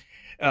because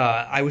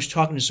I was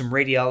talking to some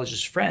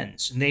radiologist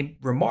friends, and they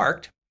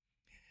remarked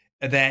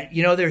that,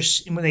 you know,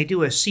 when they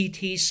do a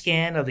CT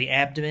scan of the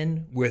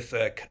abdomen with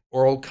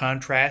oral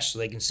contrast, so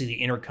they can see the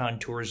inner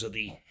contours of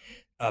the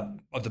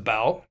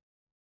bowel.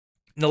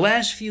 In the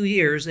last few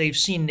years, they've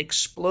seen an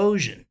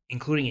explosion,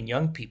 including in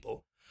young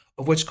people,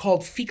 of what's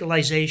called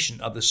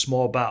fecalization of the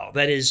small bowel.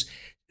 That is,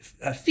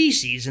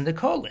 feces in the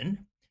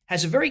colon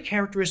has a very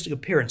characteristic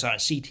appearance on a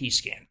CT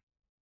scan.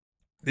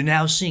 They're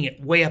now seeing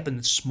it way up in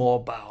the small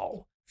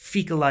bowel,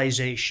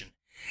 fecalization.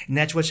 And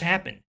that's what's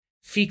happened.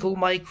 Fecal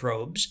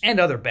microbes and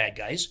other bad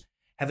guys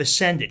have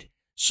ascended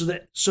so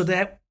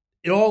that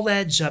it all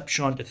adds up,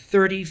 Sean, to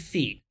 30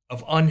 feet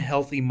of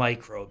unhealthy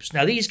microbes.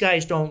 Now, these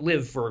guys don't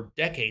live for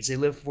decades. They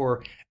live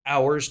for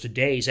hours to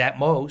days at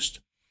most.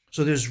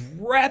 So there's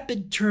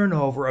rapid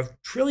turnover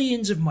of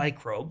trillions of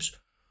microbes.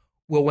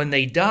 Well, when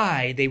they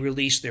die, they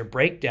release their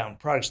breakdown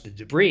products, the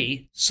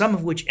debris, some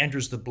of which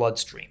enters the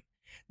bloodstream.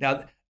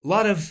 Now, a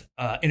lot of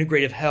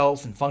integrative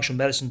health and functional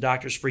medicine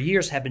doctors for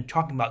years have been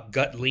talking about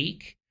gut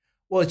leak.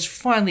 Well, it's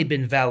finally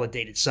been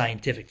validated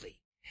scientifically,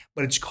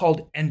 but it's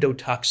called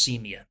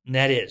endotoxemia, and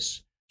that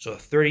is, so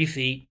 30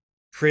 feet,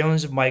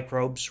 trillions of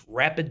microbes,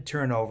 rapid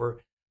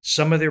turnover,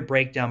 some of their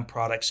breakdown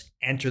products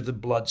enter the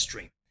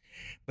bloodstream.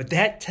 But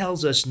that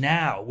tells us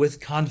now with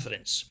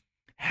confidence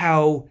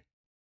how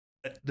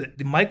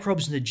the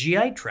microbes in the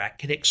GI tract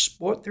can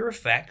export their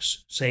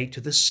effects, say,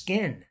 to the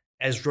skin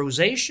as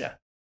rosacea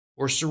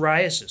or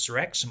psoriasis or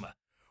eczema,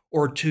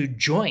 or to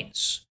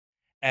joints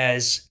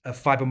as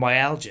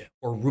fibromyalgia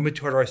or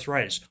rheumatoid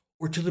arthritis,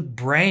 or to the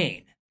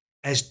brain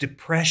as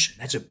depression.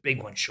 That's a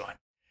big one, Sean.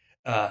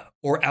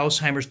 Or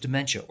Alzheimer's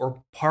dementia,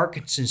 or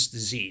Parkinson's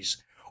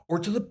disease, or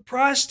to the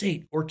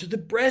prostate, or to the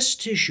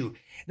breast tissue.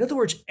 In other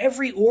words,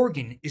 every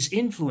organ is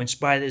influenced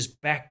by this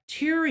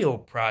bacterial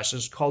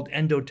process called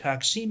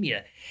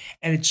endotoxemia.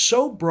 And it's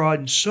so broad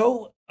and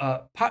so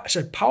it's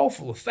a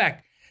powerful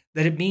effect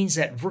that it means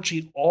that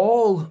virtually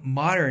all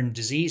modern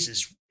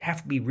diseases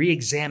have to be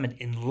re-examined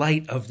in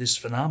light of this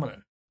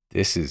phenomenon.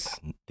 This is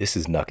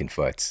nuck and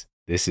futz.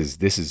 This is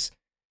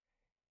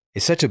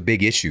it's such a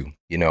big issue,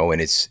 you know,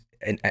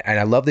 and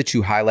I love that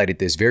you highlighted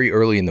this very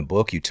early in the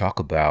book. You talk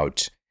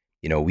about,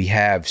 you know, we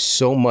have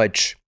so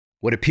much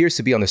what appears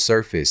to be on the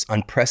surface,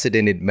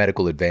 unprecedented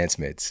medical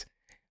advancements,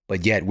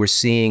 but yet we're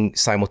seeing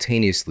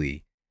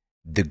simultaneously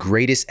the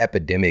greatest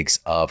epidemics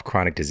of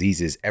chronic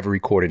diseases ever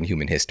recorded in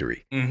human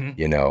history,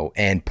 you know,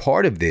 and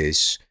part of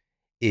this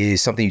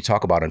is something you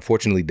talk about.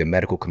 Unfortunately, the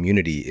medical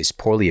community is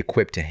poorly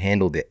equipped to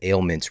handle the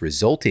ailments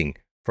resulting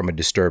from a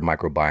disturbed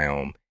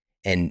microbiome,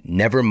 and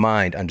never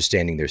mind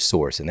understanding their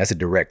source. And that's a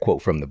direct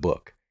quote from the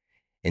book.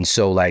 And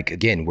so, like,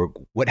 again,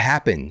 what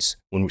happens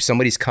when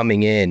somebody's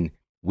coming in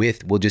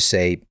with, we'll just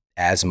say,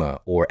 asthma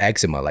or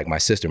eczema, like my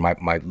sister,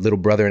 my little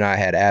brother and I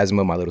had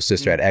asthma, my little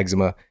sister had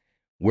eczema.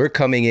 We're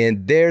coming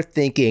in, they're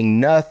thinking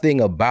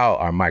nothing about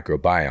our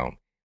microbiome.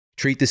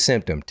 Treat the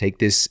symptom, take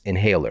this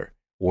inhaler,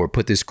 or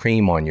put this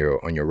cream on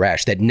your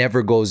rash that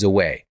never goes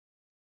away.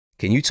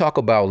 Can you talk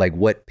about like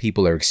what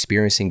people are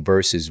experiencing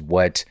versus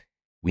what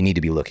we need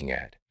to be looking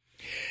at?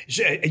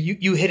 So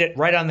you hit it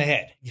right on the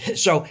head.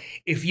 So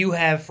if you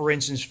have, for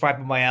instance,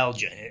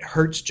 fibromyalgia, and it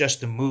hurts just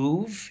to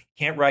move,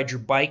 can't ride your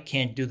bike,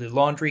 can't do the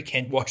laundry,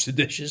 can't wash the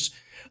dishes,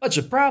 that's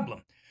a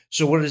problem.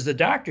 So what does the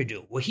doctor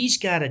do? Well, he's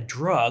got a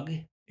drug.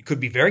 It could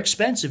be very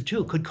expensive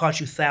too. It could cost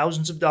you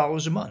thousands of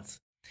dollars a month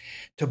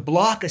to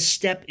block a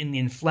step in the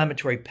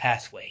inflammatory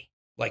pathway,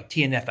 like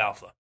TNF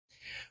alpha.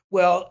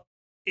 Well,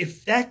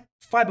 if that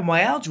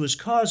fibromyalgia was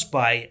caused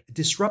by a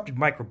disrupted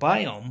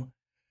microbiome,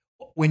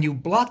 when you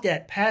block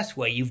that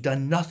pathway, you've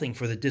done nothing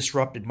for the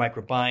disrupted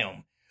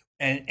microbiome.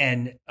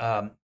 And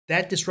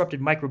that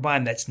disrupted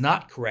microbiome that's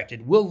not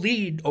corrected will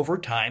lead over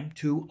time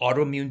to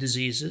autoimmune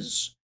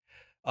diseases,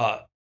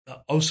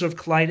 ulcerative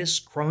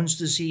colitis, Crohn's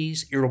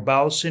disease, irritable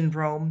bowel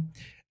syndrome,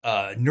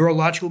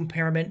 neurological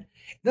impairment.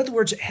 In other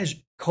words, it has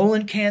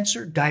colon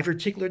cancer,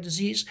 diverticular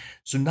disease.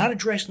 So not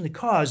addressing the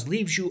cause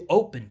leaves you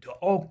open to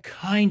all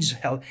kinds of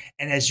health.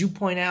 And as you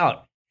point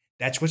out,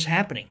 that's what's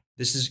happening.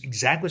 This is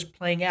exactly what's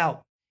playing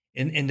out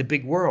in the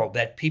big world,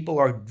 that people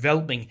are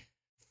developing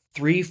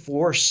 3,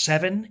 4,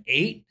 7,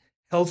 8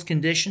 health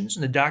conditions,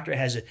 and the doctor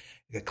has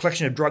a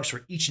collection of drugs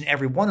for each and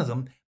every one of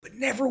them, but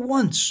never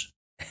once.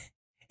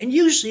 And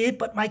you see it,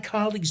 but my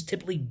colleagues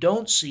typically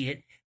don't see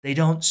it. They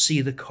don't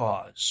see the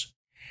cause.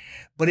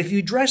 But if you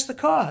address the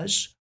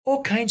cause,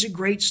 all kinds of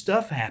great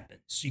stuff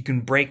happens. You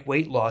can break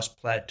weight loss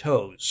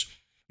plateaus.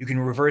 You can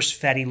reverse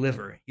fatty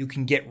liver. You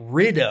can get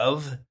rid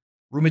of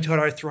rheumatoid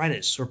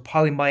arthritis or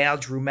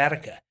polymyalgia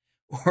rheumatica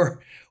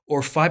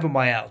or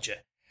fibromyalgia.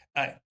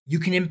 You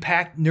can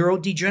impact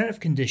neurodegenerative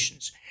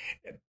conditions.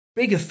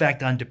 Big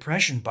effect on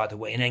depression, by the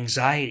way, and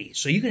anxiety.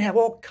 So you can have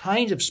all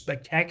kinds of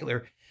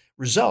spectacular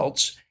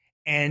results.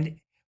 And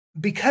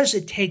because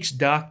it takes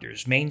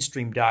doctors,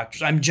 mainstream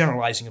doctors, I'm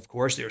generalizing, of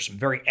course, there are some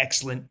very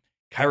excellent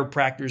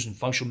chiropractors and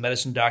functional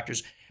medicine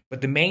doctors,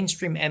 but the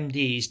mainstream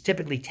MDs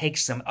typically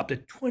takes them up to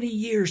 20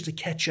 years to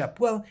catch up.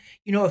 Well,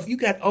 if you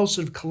got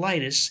ulcerative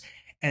colitis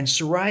and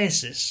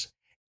psoriasis,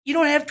 you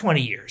don't have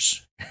 20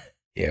 years.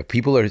 Yeah,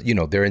 people are,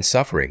 they're in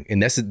suffering.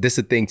 And this is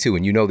the thing too.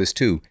 And you know this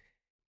too.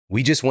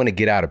 We just want to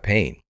get out of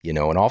pain, and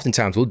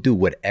oftentimes we'll do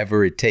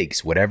whatever it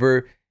takes,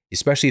 whatever,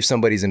 especially if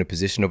somebody's in a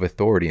position of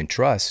authority and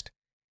trust,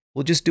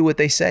 we'll just do what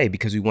they say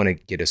because we want to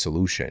get a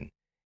solution.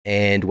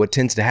 And what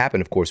tends to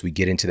happen, of course, we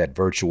get into that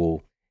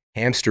virtual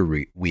hamster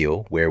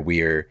wheel where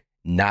we're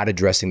not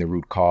addressing the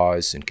root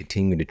cause and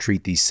continuing to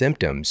treat these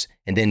symptoms.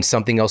 And then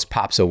something else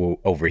pops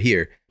over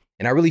here.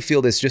 And I really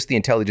feel that's just the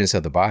intelligence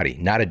of the body,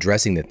 not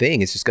addressing the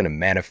thing. It's just going to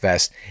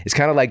manifest. It's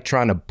kind of like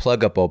trying to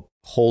plug up a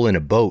hole in a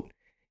boat,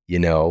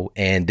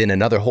 and then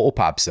another hole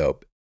pops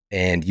up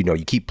and,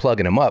 you keep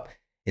plugging them up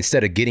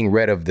instead of getting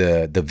rid of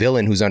the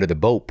villain who's under the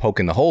boat,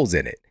 poking the holes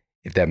in it,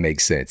 if that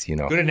makes sense,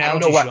 Good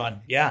analogy,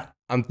 Sean. Yeah.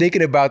 I'm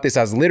thinking about this.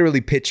 I was literally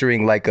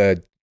picturing like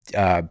a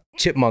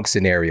chipmunk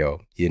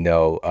scenario,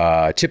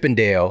 Chip and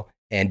Dale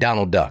and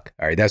Donald Duck.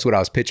 All right. That's what I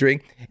was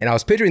picturing. And I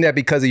was picturing that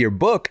because of your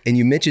book. And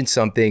you mentioned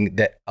something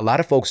that a lot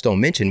of folks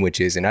don't mention,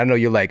 which is, and I know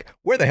you're like,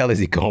 where the hell is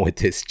he going with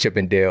this, Chip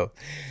and Dale?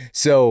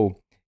 So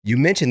you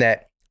mentioned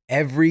that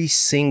every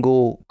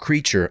single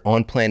creature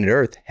on planet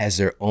Earth has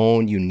their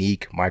own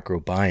unique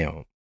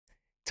microbiome.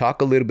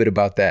 Talk a little bit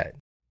about that.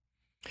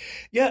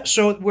 Yeah,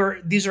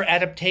 so these are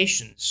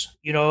adaptations.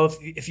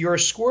 If you're a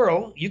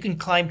squirrel, you can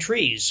climb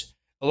trees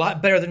a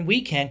lot better than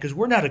we can because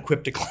we're not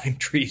equipped to climb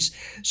trees.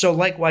 So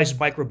likewise,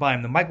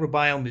 microbiome. The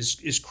microbiome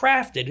is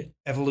crafted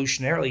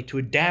evolutionarily to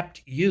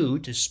adapt you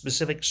to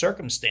specific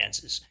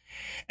circumstances.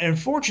 And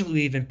unfortunately,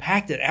 we've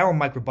impacted our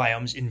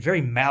microbiomes in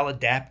very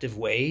maladaptive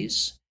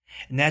ways.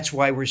 And that's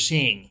why we're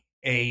seeing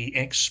an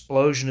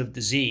explosion of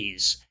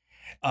disease.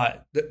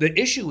 The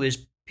issue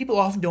is people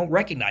often don't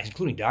recognize,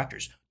 including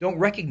doctors, don't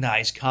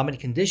recognize common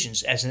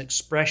conditions as an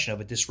expression of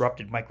a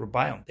disrupted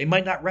microbiome. They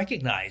might not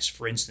recognize,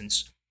 for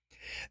instance,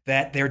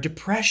 that their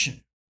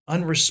depression,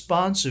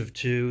 unresponsive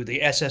to the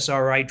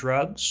SSRI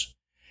drugs,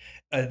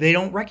 they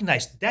don't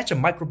recognize that's a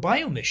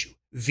microbiome issue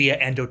via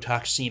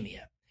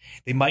endotoxemia.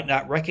 They might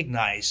not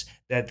recognize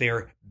that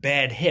their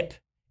bad hip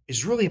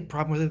is really a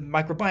problem with the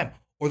microbiome,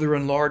 or their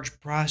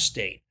enlarged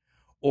prostate,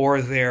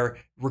 or their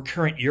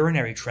recurrent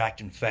urinary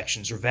tract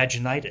infections or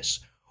vaginitis,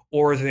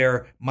 or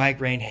their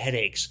migraine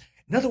headaches.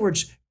 In other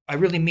words, I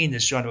really mean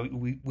this,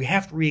 Sean. We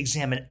have to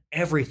re-examine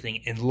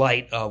everything in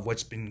light of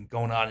what's been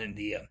going on in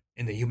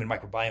the human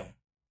microbiome.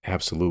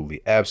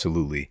 Absolutely,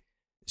 absolutely.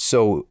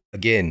 So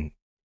again,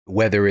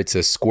 whether it's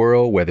a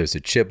squirrel, whether it's a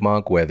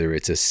chipmunk, whether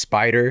it's a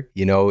spider,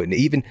 and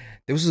even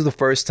this was the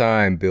first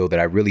time, Bill, that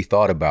I really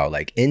thought about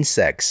like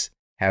insects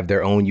have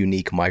their own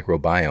unique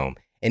microbiome.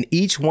 And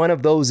each one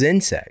of those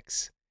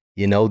insects,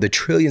 the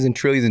trillions and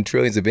trillions and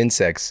trillions of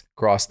insects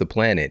across the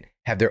planet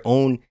have their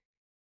own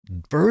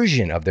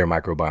version of their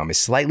microbiome. It's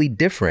slightly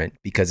different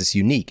because it's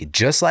unique.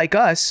 Just like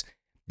us,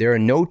 there are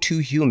no two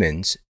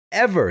humans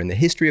ever in the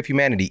history of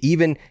humanity.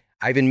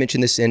 I even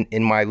mentioned this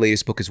in my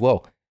latest book as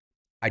well.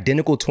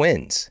 Identical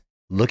twins,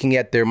 looking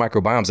at their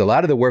microbiomes. A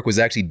lot of the work was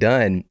actually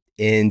done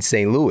in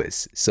St.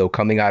 Louis. So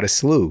coming out of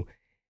SLU,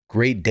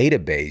 great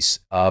database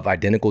of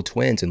identical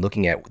twins and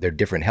looking at their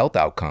different health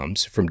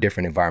outcomes from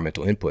different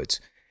environmental inputs.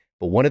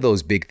 But one of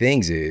those big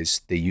things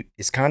is that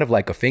it's kind of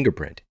like a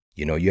fingerprint.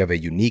 You know, you have a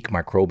unique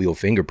microbial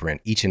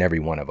fingerprint, each and every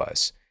one of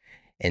us.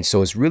 And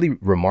so it's really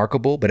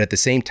remarkable. But at the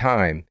same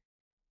time,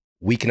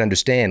 we can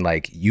understand,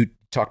 like you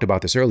talked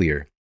about this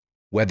earlier,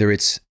 whether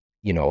it's,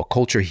 you know, a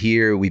culture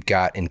here we've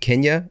got in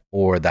Kenya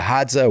or the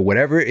Hadza or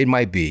whatever it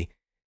might be,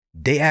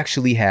 they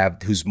actually have,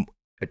 who's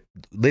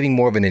living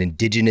more of an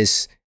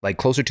indigenous, like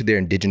closer to their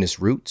indigenous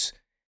roots,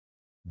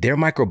 their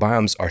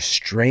microbiomes are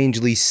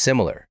strangely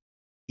similar,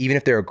 even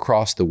if they're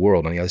across the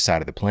world on the other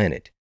side of the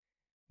planet,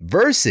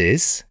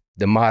 versus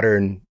the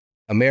modern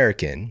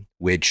American,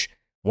 which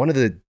one of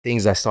the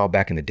things I saw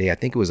back in the day, I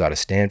think it was out of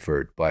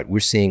Stanford, but we're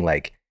seeing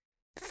like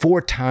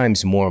 4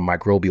 times more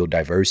microbial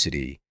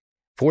diversity,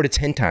 4 to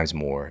 10 times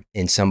more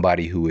in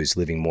somebody who is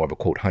living more of a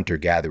quote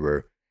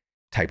hunter-gatherer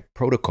type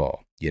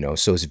protocol, you know?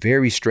 So it's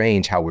very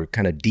strange how we're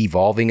kind of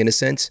devolving in a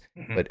sense.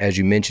 Mm-hmm. But as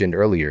you mentioned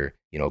earlier,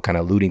 you know, kind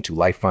of alluding to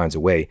life finds a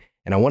way.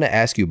 And I want to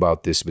ask you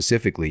about this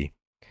specifically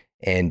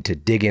and to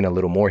dig in a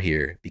little more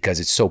here because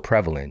it's so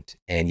prevalent.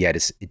 And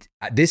yet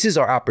this is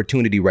our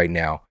opportunity right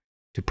now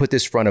to put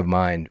this front of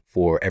mind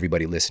for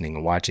everybody listening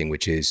and watching,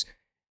 which is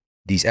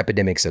these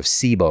epidemics of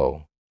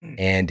SIBO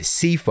and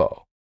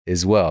SIFO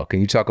as well.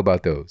 Can you talk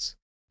about those?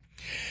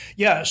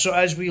 Yeah, so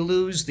as we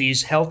lose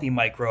these healthy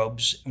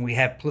microbes and we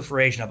have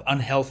proliferation of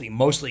unhealthy,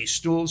 mostly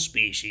stool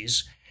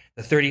species,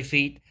 the 30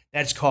 feet,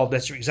 that's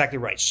exactly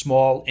right,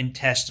 small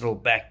intestinal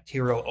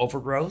bacterial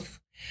overgrowth.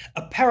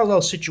 A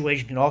parallel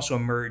situation can also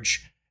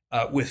emerge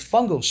with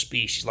fungal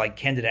species like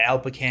Candida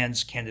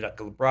albicans, Candida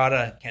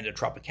glabrata, Candida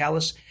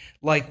tropicalis.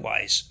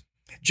 Likewise,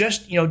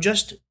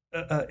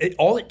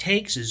 all it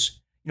takes is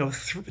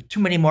too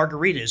many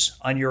margaritas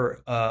on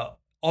your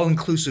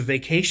all-inclusive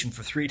vacation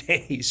for 3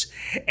 days,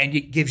 and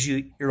it gives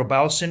you irritable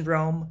bowel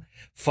syndrome,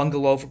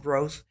 fungal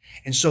overgrowth,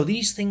 and so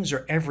these things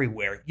are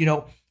everywhere. You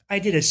know, I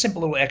did a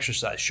simple little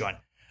exercise, Sean.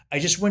 I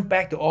just went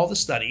back to all the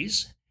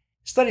studies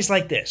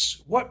like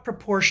this. What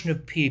proportion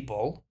of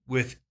people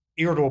with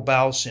irritable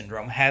bowel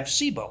syndrome have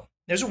SIBO?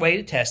 There's a way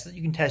to test it.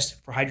 You can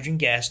test for hydrogen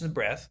gas in the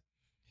breath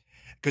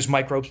because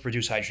microbes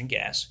produce hydrogen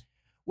gas.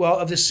 Well,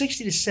 of the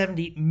 60 to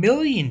 70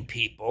 million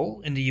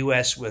people in the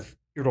U.S. with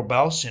irritable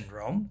bowel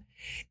syndrome,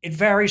 it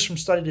varies from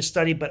study to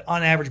study, but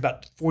on average,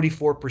 about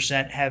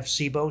 44% have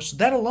SIBO. So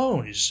that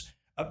alone is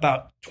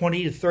about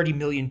 20 to 30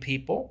 million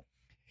people.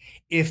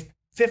 If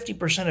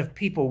 50% of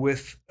people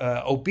with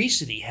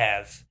obesity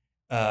have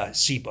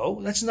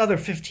SIBO, that's another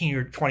 15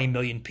 or 20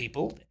 million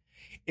people.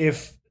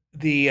 If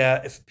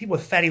people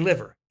with fatty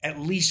liver, at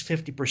least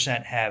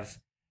 50% have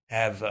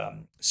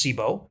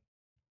SIBO,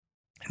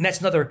 and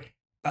that's another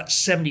about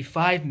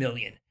 75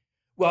 million.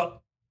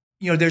 Well,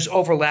 there's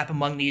overlap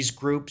among these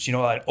groups, an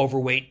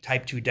overweight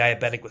type 2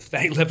 diabetic with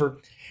fatty liver.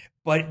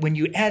 But when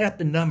you add up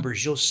the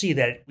numbers, you'll see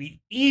that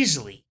we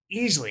easily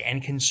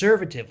and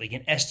conservatively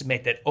can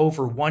estimate that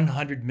over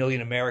 100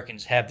 million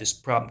Americans have this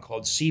problem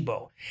called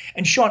SIBO.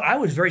 And Sean, I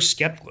was very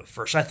skeptical at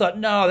first. I thought,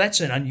 no, that's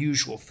an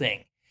unusual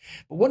thing.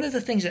 But one of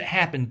the things that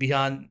happened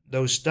beyond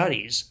those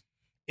studies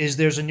is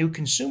there's a new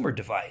consumer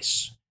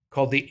device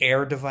called the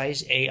AIRE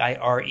device,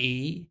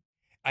 AIRE.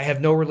 I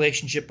have no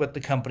relationship with the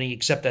company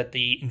except that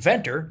the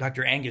inventor,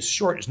 Dr. Angus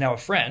Short, is now a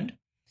friend.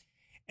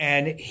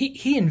 And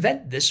he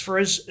invented this for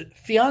his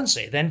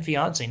then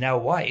fiance, now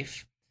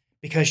wife,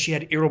 because she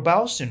had irritable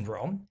bowel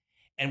syndrome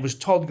and was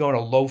told to go on a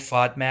low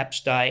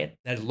FODMAPs diet,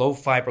 that low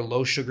fiber,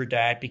 low sugar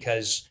diet,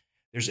 because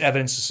there's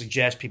evidence to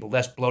suggest people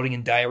less bloating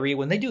and diarrhea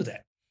when they do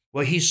that.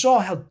 Well, he saw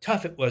how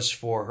tough it was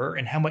for her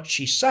and how much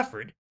she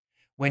suffered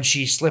when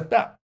she slipped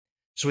up.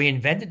 So he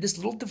invented this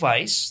little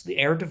device, the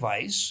AIRE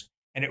device,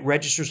 and it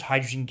registers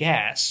hydrogen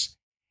gas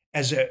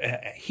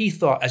he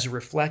thought as a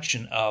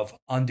reflection of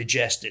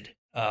undigested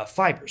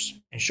fibers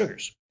and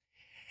sugars.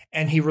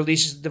 And he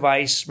releases the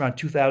device around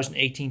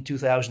 2018,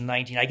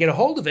 2019. I get a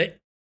hold of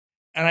it,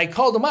 and I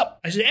called him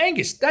up. I said,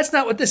 Angus, that's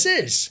not what this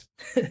is.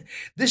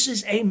 This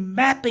is a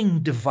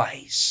mapping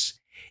device.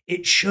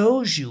 It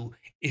shows you,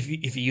 if you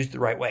use it the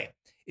right way,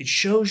 it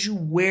shows you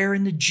where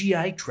in the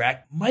GI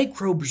tract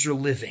microbes are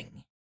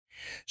living.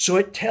 So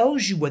it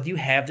tells you whether you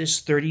have this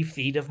 30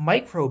 feet of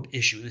microbe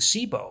issue, the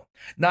SIBO.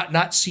 Not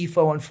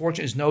SIFO,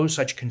 unfortunately. There's no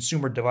such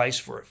consumer device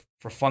for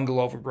fungal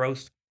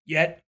overgrowth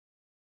yet.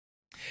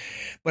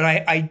 But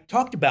I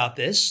talked about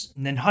this,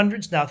 and then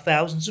hundreds, now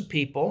thousands of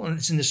people, and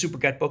it's in the Super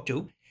Gut book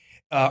too,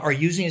 are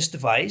using this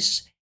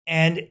device.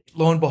 And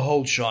lo and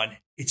behold, Sean,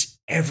 it's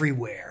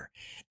everywhere.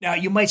 Now,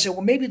 you might say,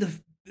 well, maybe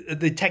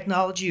the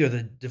technology or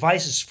the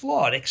device is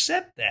flawed,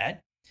 except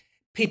that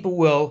people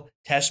will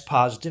test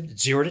positive,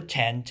 0 to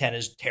 10. 10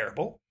 is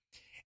terrible.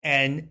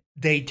 And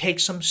they take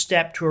some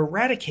step to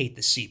eradicate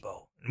the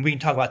SIBO. And we can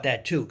talk about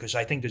that too, because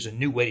I think there's a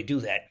new way to do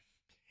that.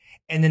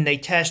 And then they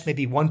test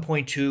maybe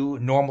 1.2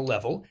 normal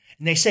level.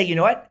 And they say, you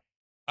know what?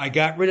 I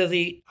got rid of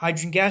the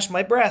hydrogen gas in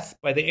my breath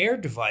by the AIRE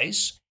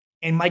device,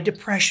 and my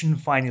depression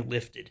finally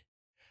lifted.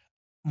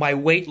 My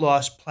weight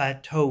loss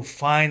plateau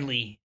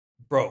finally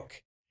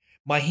broke.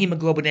 My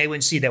hemoglobin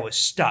A1C that was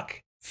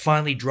stuck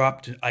finally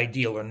dropped to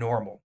ideal or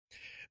normal.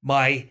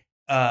 My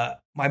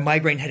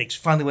migraine headaches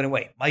finally went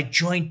away. My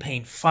joint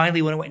pain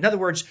finally went away. In other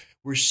words,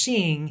 we're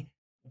seeing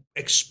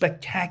a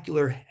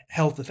spectacular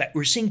health effect.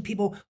 We're seeing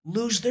people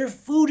lose their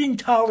food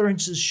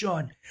intolerances,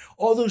 Sean.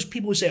 All those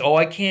people who say, oh,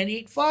 I can't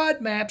eat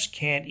FODMAPs,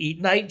 can't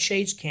eat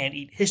nightshades, can't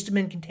eat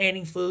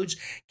histamine-containing foods,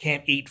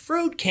 can't eat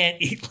fruit, can't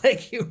eat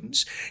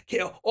legumes,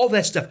 all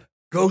that stuff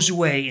goes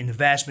away in the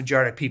vast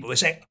majority of people. They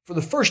say, for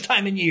the first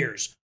time in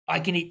years,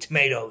 I can eat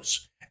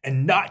tomatoes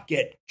and not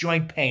get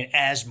joint pain,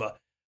 asthma,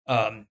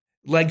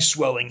 leg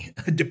swelling,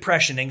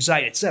 depression,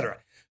 anxiety, etc.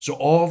 So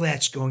all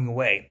that's going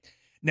away.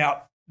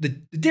 Now, the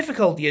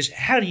difficulty is,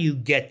 how do you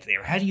get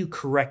there? How do you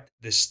correct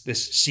this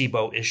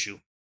SIBO issue?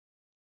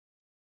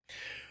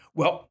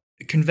 Well,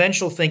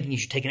 conventional thinking, you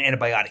should take an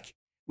antibiotic,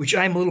 which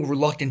I'm a little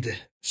reluctant to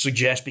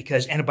suggest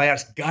because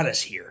antibiotics got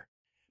us here.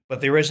 But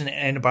there is an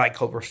antibiotic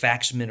called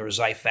rifaximin or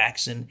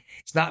Xifaxan.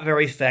 It's not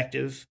very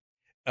effective.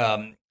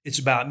 It's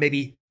about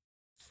maybe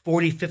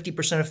 40,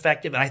 50%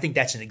 effective. And I think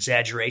that's an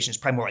exaggeration. It's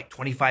probably more like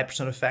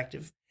 25%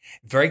 effective.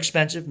 Very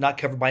expensive, not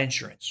covered by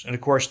insurance. And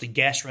of course, the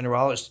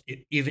gastroenterologist,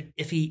 even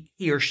if he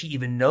or she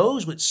even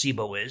knows what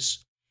SIBO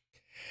is,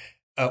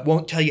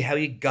 won't tell you how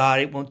you got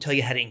it, won't tell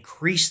you how to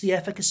increase the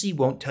efficacy,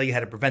 won't tell you how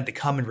to prevent the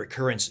common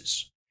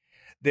recurrences.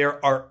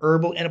 There are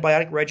herbal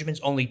antibiotic regimens,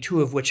 only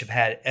 2 of which have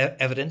had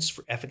evidence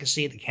for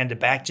efficacy, the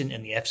Candibactin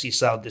and the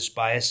FC-Sol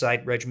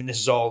Dysbiocide regimen. This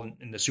is all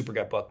in the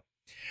Supergut book.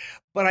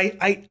 But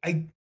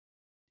I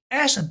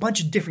asked a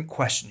bunch of different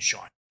questions,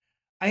 Sean.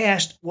 I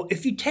asked, well,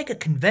 if you take a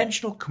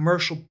conventional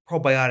commercial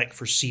probiotic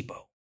for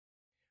SIBO,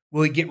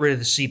 will it get rid of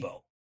the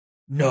SIBO?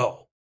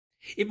 No.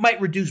 It might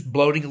reduce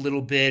bloating a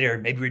little bit or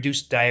maybe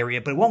reduce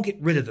diarrhea, but it won't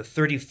get rid of the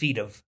 30 feet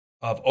of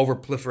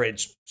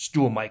overproliferated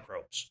stool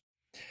microbes.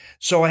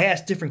 So I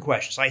asked different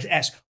questions. I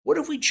asked, what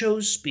if we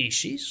chose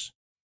species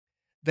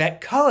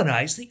that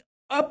colonize the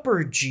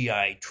upper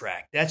GI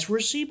tract? That's where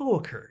SIBO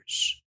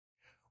occurs.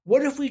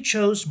 What if we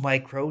chose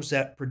microbes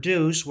that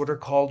produce what are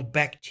called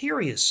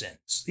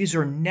bacteriocins? These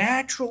are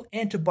natural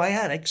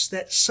antibiotics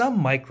that some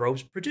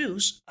microbes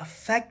produce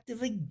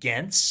effective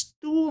against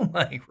stool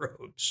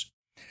microbes.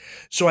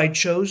 So I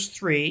chose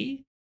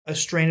 3, a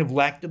strain of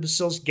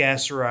Lactobacillus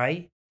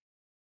gasseri,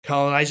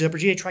 colonize the upper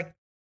GI tract,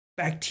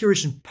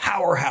 bacteriocin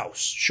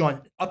powerhouse,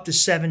 Sean, up to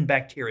 7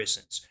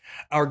 bacteriocins.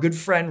 Our good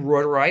friend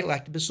Reuteri,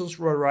 Lactobacillus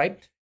reuteri,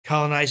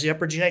 colonize the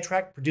upper GI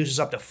tract, produces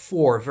up to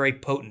 4 very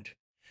potent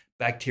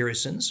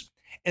bacteriocins.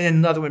 And then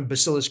another one,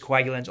 Bacillus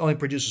coagulans, only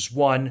produces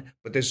 1,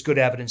 but there's good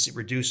evidence it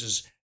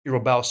reduces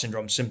irritable bowel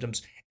syndrome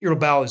symptoms.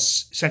 Irritable bowel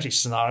is essentially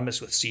synonymous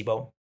with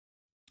SIBO.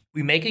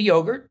 We make a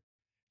yogurt,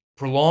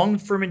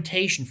 prolonged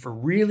fermentation for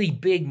really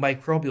big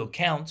microbial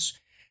counts,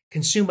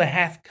 consume a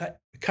half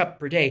cup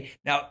per day.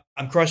 Now,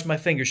 I'm crossing my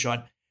fingers,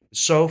 Sean.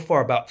 So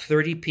far, about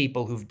 30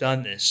 people who've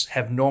done this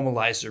have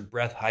normalized their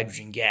breath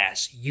hydrogen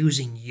gas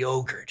using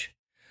yogurt.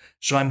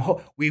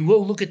 So we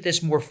will look at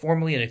this more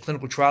formally in a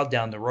clinical trial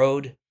down the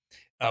road.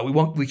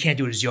 We can't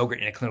do it as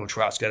yogurt in a clinical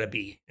trial. It's got to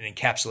be an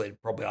encapsulated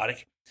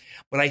probiotic.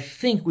 But I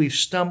think we've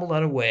stumbled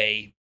on a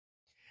way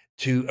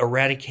to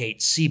eradicate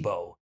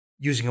SIBO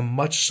using a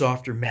much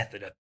softer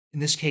method of,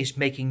 in this case,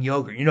 making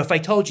yogurt. You know, if I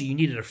told you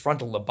needed a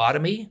frontal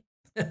lobotomy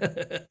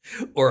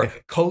or a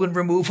colon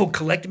removal,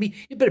 colectomy,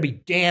 you better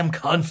be damn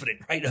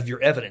confident, right, of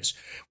your evidence.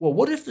 Well,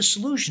 what if the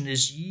solution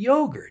is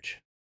yogurt?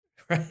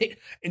 Right?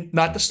 And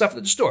not the stuff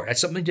at the store.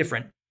 That's something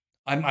different.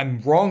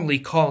 I'm wrongly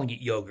calling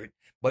it yogurt,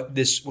 but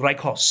this, what I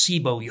call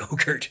SIBO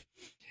yogurt.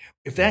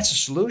 If that's a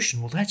solution,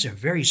 well, that's a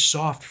very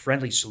soft,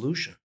 friendly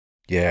solution.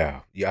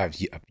 Yeah,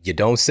 you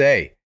don't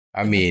say.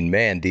 I mean,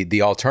 man,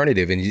 the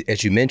alternative, and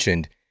as you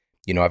mentioned,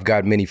 you know, I've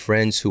got many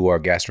friends who are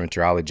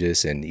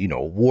gastroenterologists and, you know,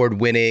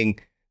 award-winning,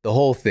 the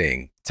whole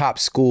thing, top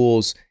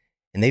schools.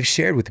 And they've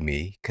shared with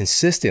me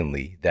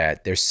consistently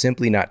that they're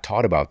simply not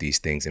taught about these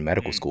things in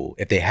medical school.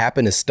 If they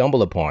happen to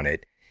stumble upon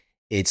it,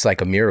 it's like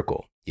a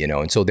miracle, you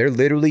know? And so they're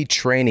literally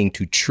training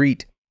to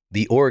treat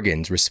the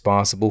organs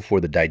responsible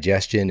for the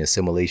digestion,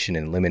 assimilation,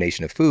 and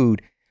elimination of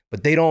food,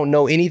 but they don't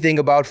know anything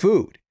about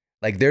food.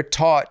 Like they're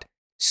taught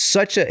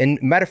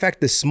and matter of fact,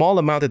 the small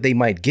amount that they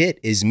might get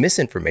is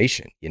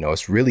misinformation. You know,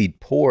 it's really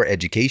poor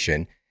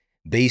education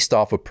based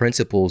off of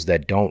principles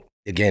that don't,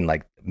 again,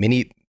 like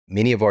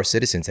many of our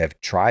citizens have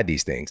tried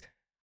these things.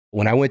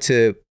 When I went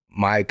to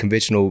my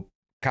conventional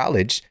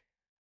college,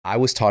 I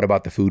was taught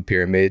about the food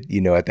pyramid, you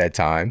know, at that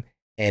time,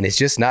 and it's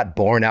just not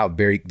borne out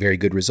very, very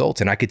good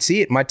results. And I could see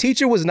it. My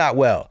teacher was not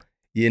well,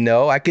 you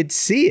know, I could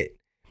see it.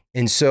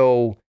 And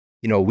so,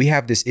 you know, we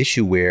have this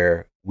issue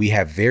where we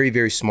have very,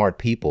 very smart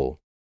people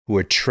who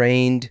are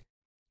trained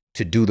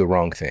to do the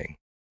wrong thing.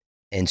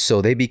 And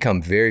so they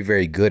become very,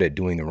 very good at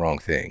doing the wrong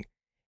thing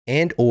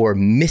and or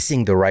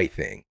missing the right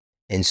thing.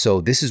 And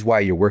so this is why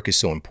your work is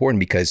so important,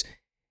 because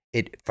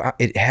it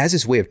has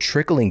this way of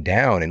trickling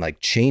down and like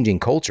changing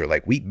culture.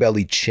 Like Wheat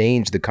Belly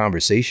changed the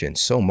conversation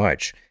so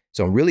much.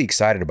 So I'm really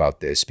excited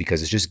about this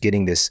because it's just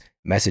getting this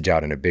message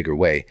out in a bigger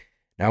way.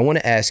 Now I want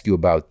to ask you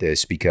about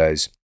this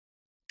because,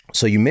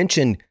 so you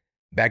mentioned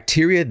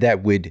bacteria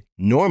that would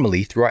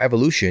normally, through our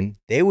evolution,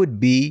 they would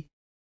be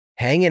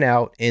hanging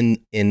out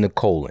in the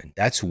colon.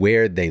 That's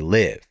where they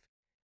live.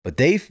 But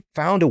they've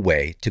found a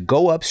way to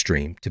go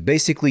upstream to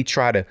basically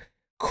try to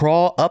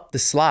crawl up the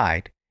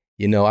slide.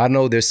 You know, I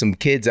know there's some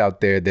kids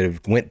out there that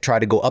have tried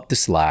to go up the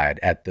slide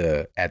at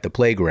the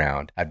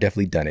playground. I've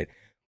definitely done it.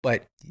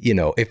 But, you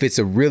know, if it's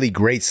a really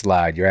great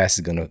slide, your ass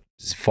is going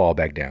to fall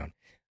back down.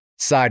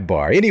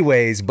 Sidebar.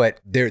 Anyways, but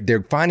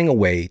they're finding a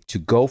way to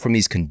go from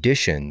these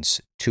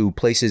conditions to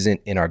places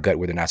in our gut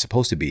where they're not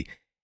supposed to be.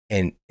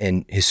 And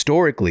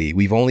historically,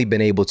 we've only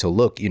been able to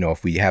look, you know,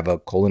 if we have a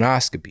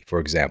colonoscopy, for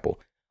example,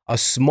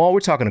 we're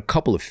talking a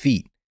couple of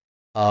feet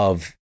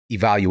of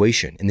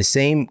evaluation, and the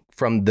same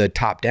from the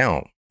top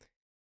down.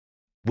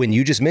 When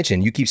you just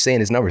mentioned, you keep saying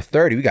it's number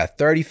 30, we got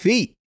 30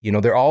 feet. You know,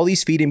 there are all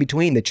these feet in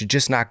between that you're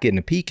just not getting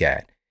a peek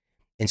at.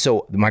 And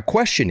so my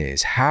question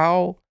is,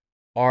 how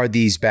are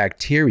these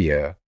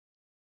bacteria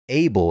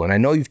able, and I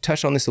know you've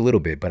touched on this a little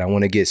bit, but I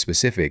want to get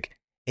specific,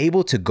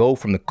 able to go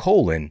from the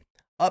colon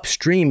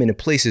upstream into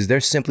places they're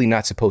simply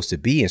not supposed to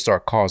be and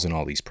start causing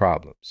all these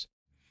problems?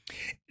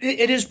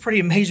 It is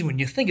pretty amazing when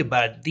you think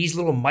about it. These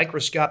little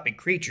microscopic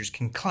creatures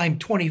can climb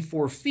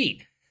 24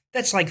 feet.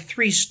 That's like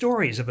 3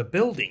 stories of a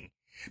building.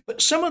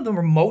 But some of them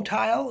are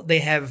motile. They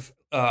have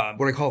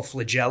what I call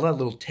flagella,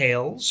 little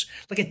tails,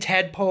 like a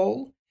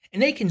tadpole,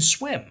 and they can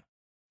swim.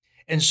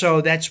 And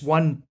so that's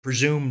one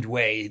presumed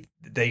way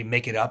they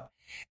make it up.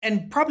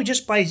 And probably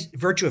just by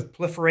virtue of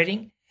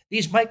proliferating,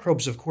 these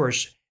microbes, of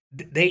course,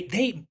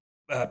 they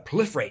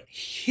proliferate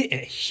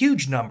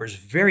huge numbers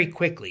very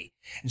quickly.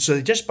 And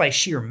so just by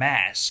sheer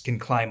mass can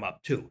climb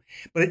up too.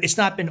 But it's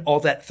not been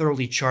all that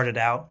thoroughly charted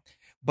out.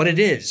 But it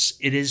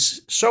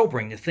is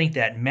sobering to think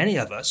that many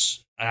of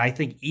us, and I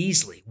think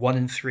easily 1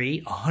 in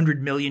 3,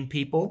 100 million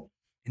people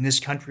in this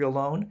country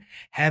alone,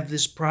 have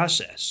this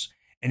process.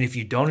 And if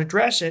you don't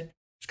address it,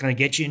 it's going to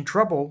get you in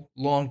trouble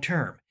long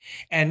term.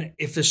 And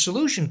if the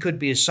solution could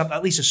be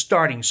at least a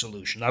starting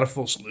solution, not a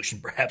full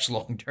solution, perhaps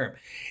long term,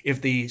 if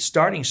the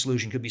starting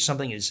solution could be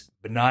something as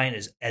benign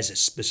as a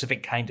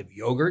specific kind of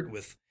yogurt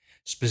with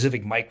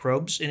specific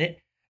microbes in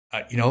it,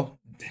 I'm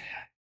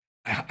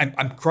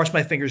crossing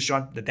my fingers,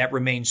 John, that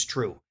remains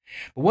true.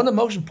 But one of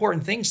the most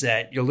important things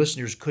that your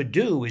listeners could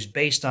do is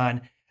based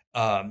on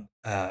an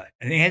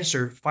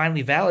answer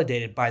finally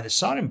validated by the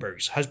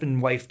Sonnenbergs, husband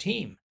and wife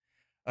team,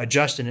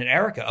 Justin and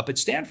Erica up at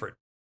Stanford.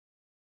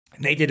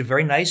 And they did a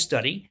very nice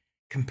study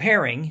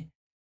comparing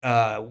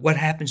what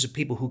happens to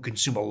people who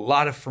consume a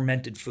lot of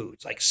fermented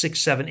foods, like 6,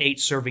 7, 8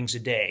 servings a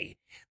day.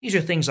 These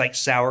are things like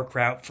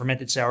sauerkraut,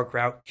 fermented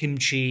sauerkraut,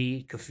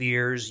 kimchi,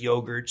 kefirs,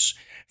 yogurts,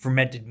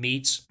 fermented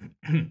meats,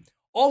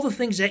 all the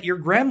things that your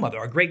grandmother,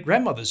 our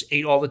great-grandmothers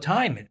ate all the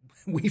time and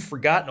we've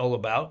forgotten all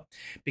about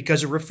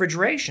because of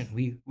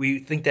refrigeration. We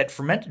think that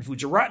fermented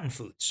foods are rotten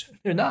foods.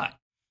 They're not.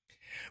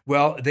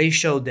 Well, they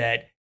showed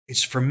that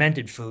it's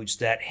fermented foods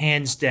that,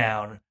 hands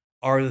down,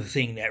 are the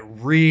thing that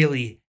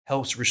really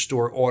helps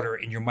restore order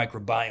in your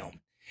microbiome.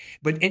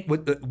 But one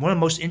of the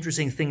most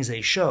interesting things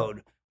they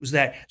showed was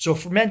that, so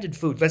fermented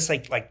food, let's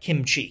like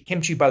kimchi.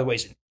 Kimchi, by the way,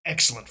 is an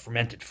excellent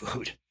fermented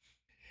food.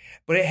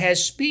 But it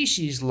has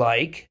species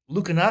like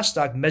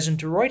Leuconostoc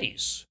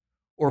mesenteroides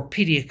or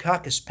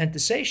Pediococcus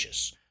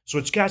pentasaceus. So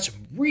it's got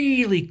some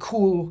really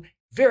cool,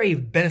 very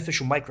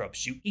beneficial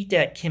microbes. You eat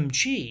that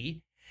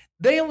kimchi,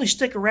 they only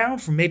stick around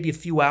for maybe a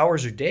few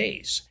hours or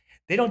days.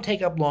 They don't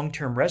take up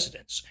long-term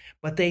residence,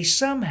 but they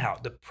somehow,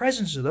 the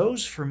presence of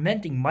those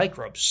fermenting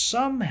microbes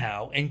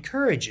somehow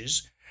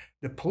encourages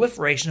the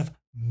proliferation of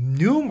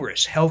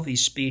numerous healthy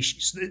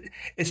species.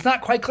 It's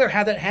not quite clear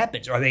how that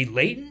happens. Are they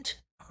latent?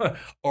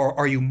 Or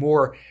are you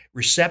more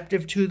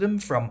receptive to them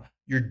from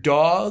your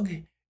dog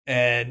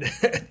and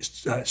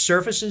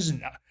surfaces?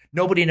 And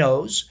nobody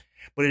knows.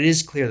 But it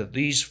is clear that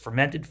these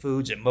fermented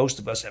foods that most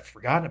of us have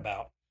forgotten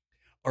about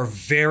are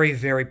very,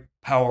 very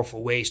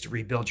powerful ways to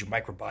rebuild your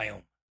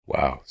microbiome.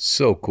 Wow,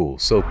 so cool,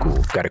 so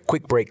cool. Got a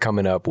quick break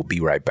coming up. We'll be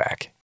right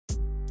back.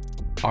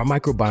 Our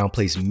microbiome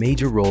plays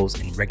major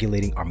roles in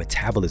regulating our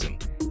metabolism,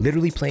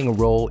 literally playing a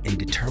role in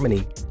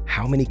determining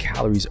how many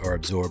calories are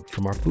absorbed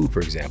from our food,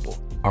 for example.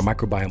 Our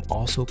microbiome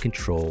also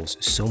controls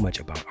so much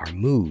about our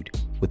mood,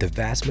 with the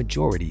vast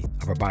majority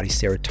of our body's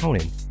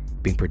serotonin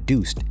being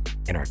produced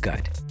in our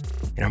gut.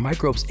 And our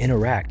microbes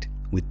interact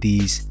with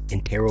these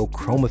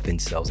enterochromaffin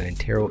cells and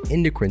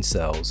enteroendocrine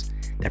cells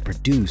that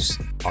produce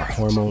our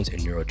hormones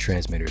and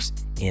neurotransmitters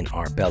in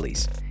our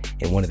bellies.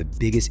 And one of the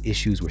biggest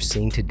issues we're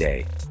seeing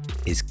today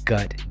is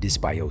gut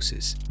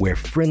dysbiosis, where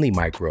friendly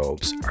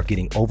microbes are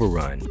getting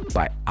overrun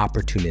by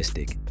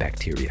opportunistic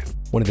bacteria.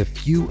 One of the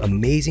few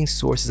amazing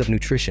sources of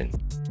nutrition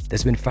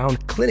that's been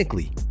found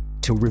clinically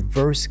to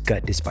reverse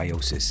gut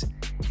dysbiosis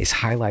is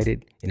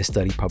highlighted in a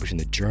study published in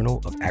the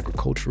Journal of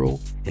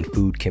Agricultural and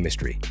Food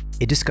Chemistry.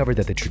 It discovered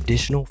that the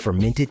traditional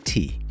fermented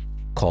tea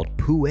called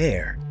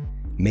pu'er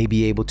may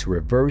be able to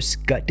reverse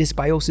gut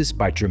dysbiosis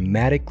by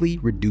dramatically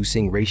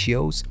reducing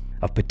ratios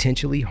of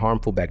potentially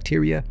harmful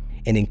bacteria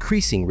and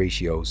increasing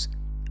ratios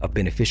of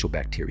beneficial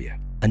bacteria.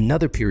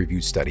 Another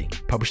peer-reviewed study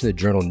published in the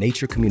journal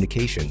Nature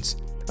Communications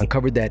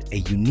uncovered that a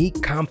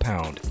unique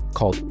compound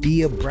called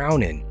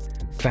theobrownin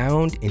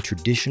found in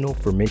traditional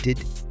fermented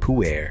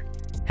pu'er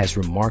has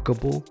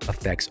remarkable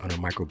effects on our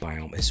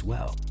microbiome as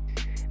well.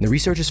 And the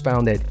researchers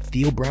found that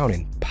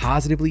theobrownin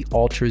positively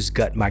alters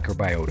gut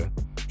microbiota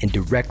and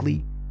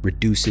directly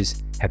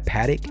reduces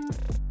hepatic,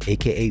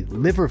 aka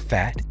liver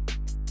fat,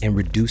 and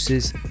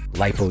reduces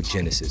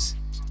lipogenesis,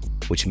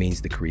 which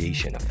means the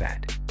creation of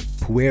fat.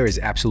 Pu'er is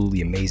absolutely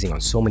amazing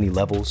on so many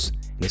levels,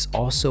 and it's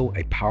also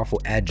a powerful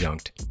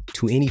adjunct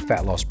to any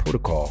fat loss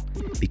protocol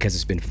because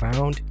it's been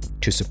found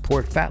to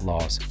support fat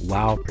loss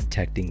while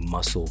protecting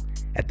muscle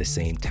at the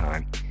same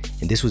time.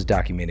 And this was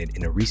documented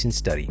in a recent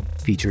study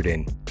featured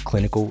in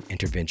Clinical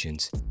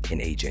Interventions in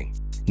Aging.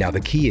 Now,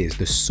 the key is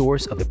the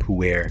source of the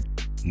pu'er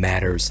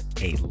matters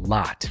a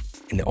lot.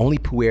 And the only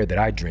pu'er that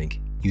I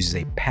drink uses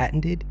a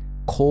patented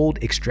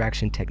cold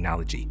extraction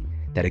technology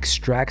that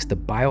extracts the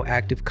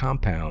bioactive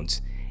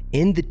compounds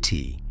in the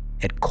tea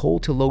at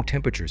cold to low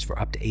temperatures for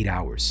up to 8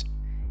 hours.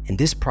 And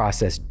this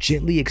process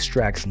gently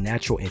extracts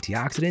natural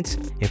antioxidants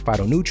and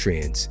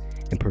phytonutrients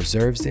and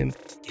preserves them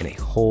in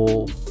a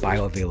whole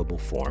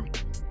bioavailable form.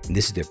 And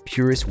this is the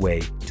purest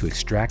way to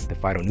extract the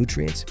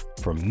phytonutrients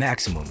for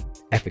maximum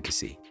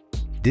efficacy.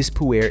 This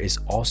pu'er is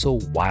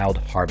also wild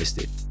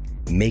harvested,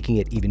 making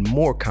it even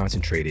more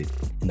concentrated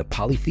in the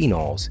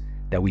polyphenols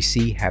that we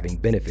see having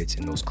benefits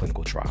in those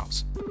clinical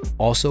trials.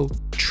 Also,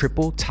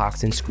 triple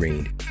toxin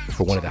screened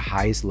for one of the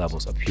highest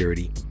levels of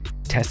purity,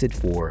 tested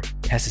for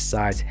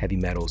pesticides, heavy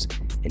metals,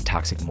 and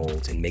toxic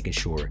molds, and making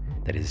sure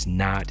that it is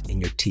not in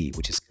your tea,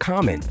 which is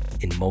common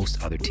in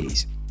most other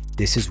teas.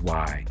 This is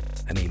why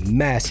I'm a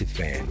massive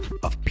fan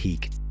of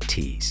Peak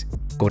Teas.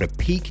 Go to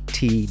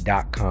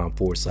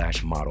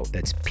peaktea.com/model.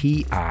 That's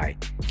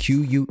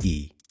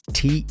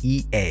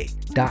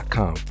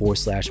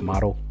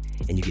PIQUETEA.com/model.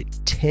 And you get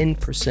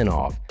 10%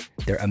 off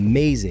their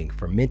amazing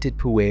fermented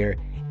pu'er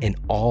and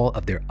all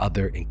of their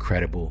other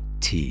incredible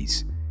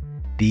teas.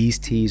 These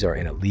teas are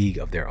in a league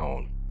of their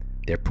own.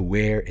 Their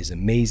pu'er is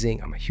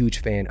amazing. I'm a huge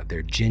fan of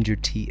their ginger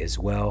tea as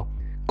well.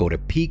 Go to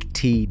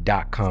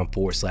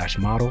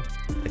peaktea.com/model.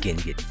 Again,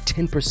 you get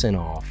 10%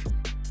 off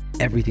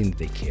everything that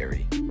they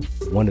carry.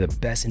 One of the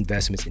best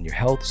investments in your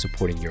health,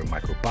 supporting your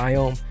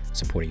microbiome,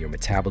 supporting your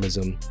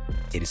metabolism.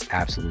 It is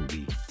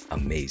absolutely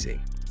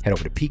amazing. Head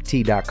over to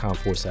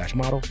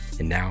peaktea.com/model.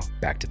 And now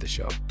back to the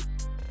show.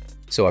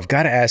 So I've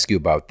got to ask you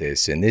about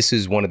this. And this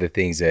is one of the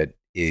things that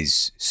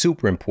is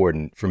super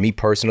important for me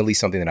personally,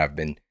 something that I've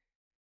been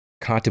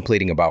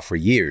contemplating about for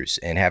years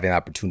and having an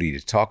opportunity to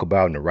talk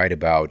about and to write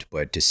about.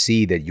 But to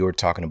see that you're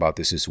talking about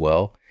this as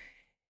well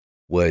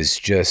was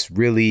just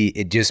really,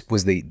 it just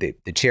was the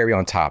cherry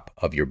on top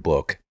of your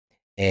book.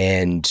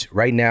 And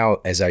right now,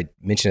 as I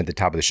mentioned at the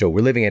top of the show, we're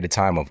living at a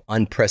time of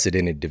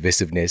unprecedented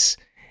divisiveness.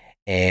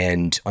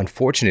 And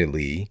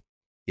unfortunately,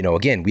 you know,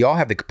 again, we all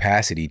have the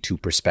capacity to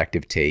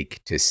perspective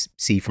take, to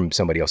see from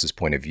somebody else's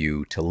point of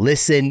view, to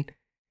listen.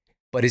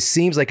 But it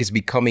seems like it's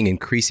becoming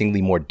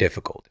increasingly more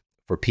difficult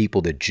for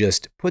people to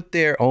just put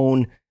their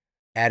own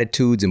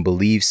attitudes and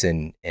beliefs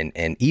and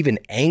even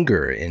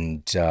anger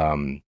and,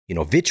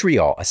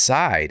 vitriol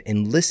aside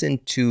and listen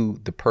to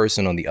the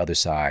person on the other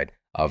side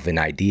of an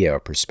idea or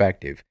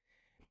perspective.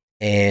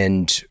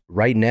 And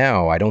right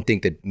now, I don't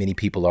think that many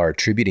people are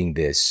attributing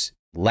this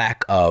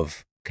lack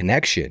of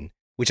connection,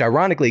 which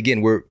ironically,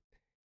 again, we're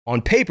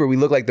on paper, we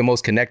look like the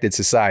most connected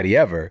society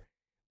ever.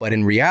 But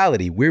in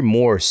reality, we're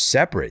more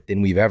separate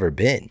than we've ever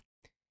been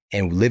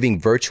and living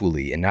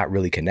virtually and not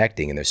really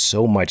connecting. And there's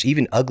so much,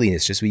 even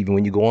ugliness, just even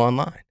when you go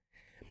online.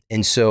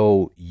 And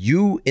so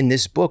you, in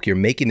this book, you're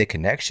making the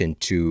connection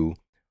to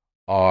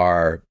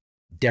our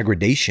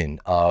degradation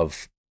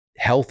of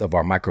health of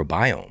our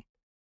microbiome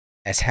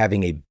as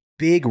having a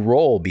big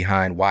role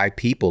behind why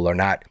people are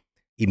not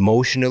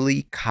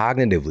emotionally,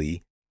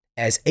 cognitively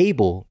as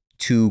able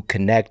to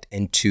connect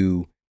and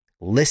to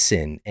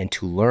listen and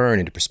to learn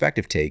and to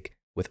perspective take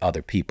with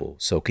other people.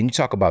 So can you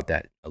talk about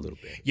that a little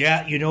bit?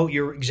 Yeah,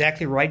 you're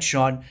exactly right,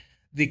 Sean.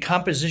 The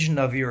composition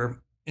of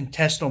your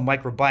intestinal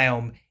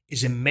microbiome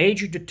is a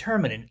major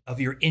determinant of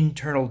your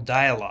internal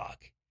dialogue.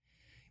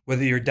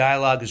 Whether your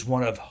dialogue is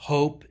one of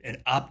hope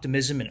and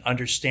optimism and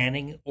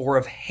understanding or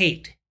of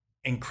hate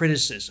and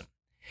criticism.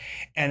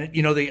 And,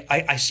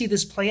 I see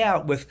this play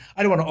out with,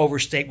 I don't want to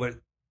overstate what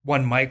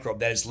one microbe,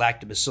 that is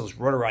Lactobacillus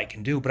rhodori,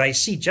 can do, but I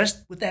see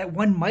just with that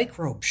one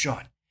microbe,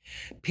 Sean,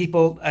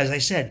 people, as I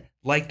said,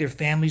 like their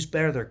families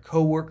better, their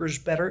coworkers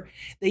better.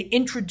 They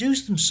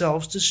introduce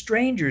themselves to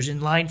strangers in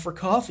line for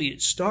coffee at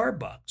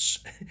Starbucks.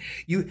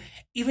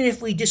 Even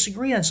if we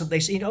disagree on something,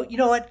 they say, you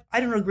know what, I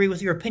don't agree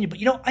with your opinion, but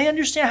I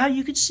understand how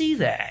you could see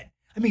that.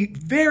 I mean,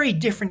 very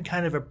different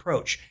kind of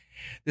approach.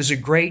 There's a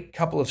great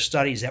couple of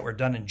studies that were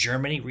done in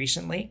Germany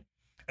recently,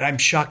 and I'm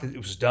shocked that it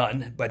was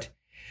done, but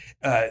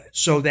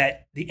so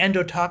that the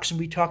endotoxin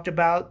we talked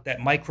about, that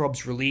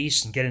microbes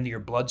release and get into your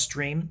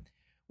bloodstream,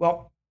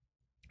 well,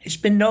 it's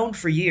been known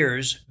for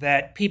years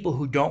that people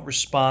who don't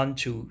respond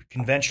to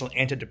conventional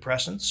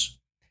antidepressants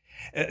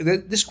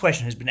This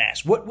question has been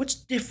asked. What's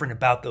different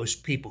about those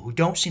people who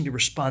don't seem to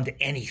respond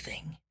to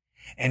anything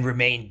and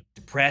remain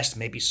depressed,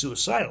 maybe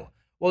suicidal?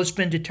 Well, it's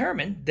been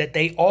determined that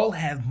they all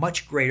have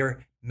much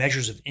greater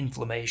measures of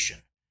inflammation.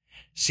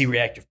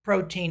 C-reactive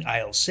protein,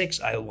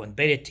 IL-6, IL-1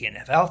 beta,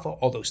 TNF-alpha,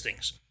 all those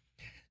things.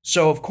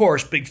 So, of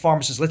course, Big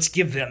Pharma says, let's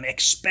give them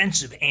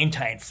expensive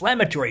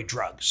anti-inflammatory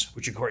drugs,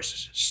 which, of course,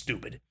 is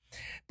stupid.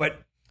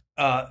 But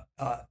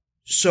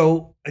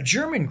so a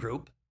German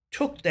group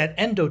took that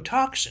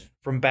endotoxin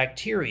from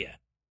bacteria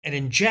and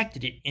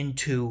injected it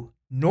into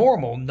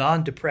normal,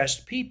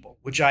 non-depressed people,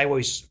 which I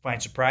always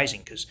find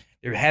surprising because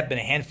there have been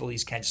a handful of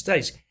these kinds of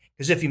studies.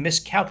 Because if you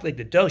miscalculate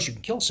the dose, you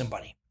can kill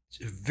somebody. It's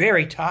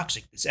very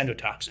toxic, this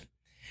endotoxin.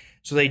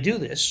 So they do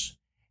this,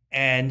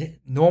 and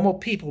normal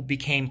people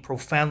became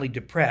profoundly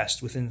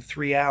depressed within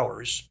 3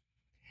 hours,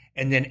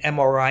 and then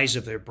MRIs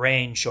of their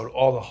brain showed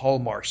all the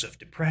hallmarks of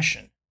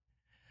depression.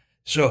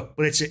 So,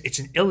 but it's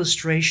an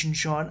illustration,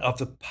 Sean, of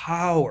the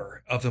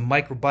power of the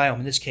microbiome,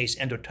 in this case,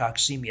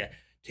 endotoxemia,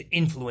 to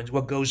influence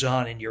what goes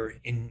on in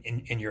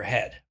your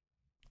head.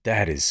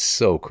 That is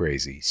so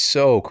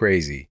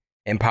crazy,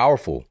 and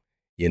powerful.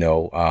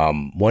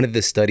 One of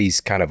the studies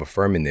kind of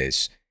affirming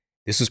this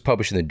was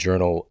published in the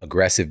journal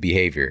Aggressive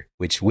Behavior,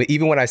 which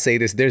even when I say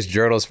this, there's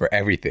journals for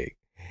everything.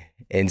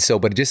 And so,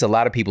 but just a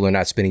lot of people are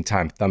not spending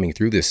time thumbing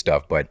through this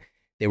stuff, but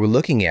they were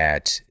looking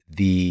at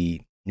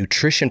the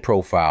nutrition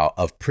profile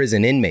of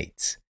prison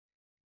inmates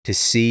to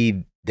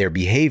see their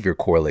behavior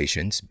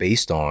correlations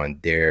based on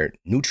their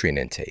nutrient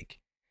intake.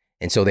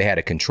 And so they had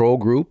a control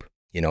group,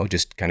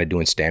 just kind of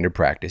doing standard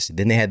practice.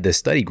 Then they had the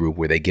study group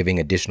where they're giving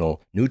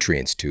additional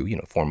nutrients to,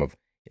 form of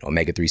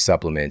omega-3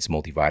 supplements,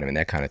 multivitamin,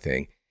 that kind of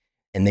thing.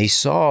 And they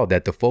saw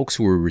that the folks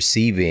who were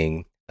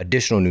receiving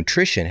additional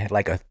nutrition had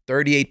like a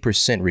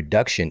 38%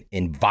 reduction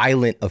in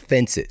violent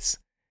offenses,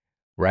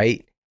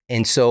 right?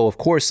 And so, of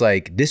course,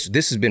 like this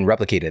has been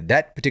replicated.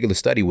 That particular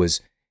study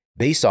was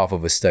based off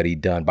of a study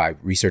done by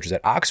researchers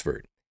at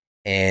Oxford.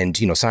 And,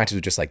 scientists were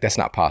just like, that's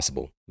not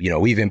possible.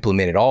 We've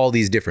implemented all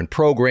these different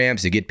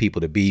programs to get people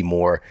to be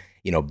more,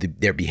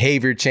 their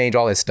behavior change,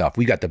 all that stuff.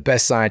 We got the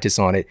best scientists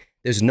on it.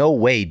 There's no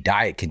way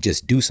diet can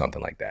just do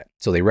something like that.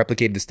 So they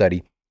replicated the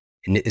study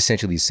and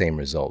essentially the same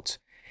results.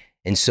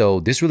 And so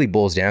this really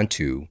boils down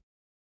to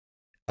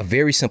a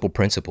very simple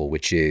principle,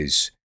 which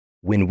is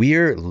when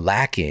we're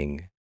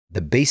lacking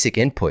the basic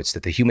inputs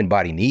that the human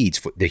body needs,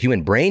 the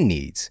human brain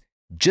needs,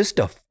 just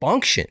to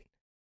function,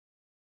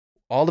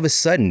 all of a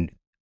sudden,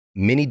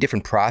 many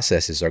different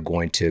processes are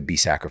going to be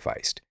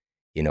sacrificed.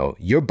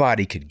 Your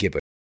body could give a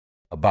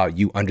about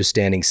you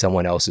understanding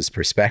someone else's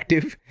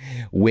perspective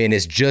when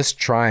it's just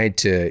trying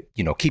to,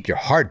 keep your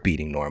heart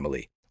beating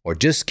normally, or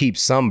just keep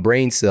some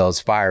brain cells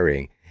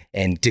firing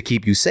and to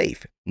keep you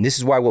safe. And this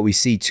is why what we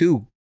see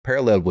too,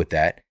 paralleled with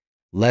that,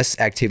 less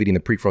activity in the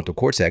prefrontal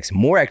cortex,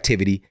 more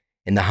activity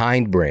in the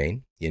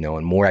hindbrain,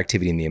 and more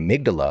activity in the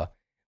amygdala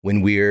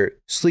when we're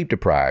sleep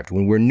deprived,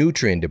 when we're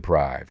nutrient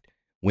deprived,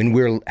 when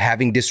we're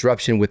having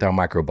disruption with our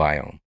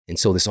microbiome. And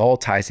so this all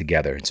ties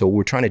together. And so what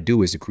we're trying to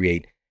do is to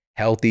create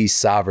healthy,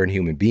 sovereign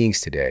human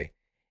beings today.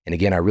 And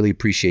again, I really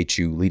appreciate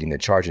you leading the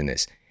charge in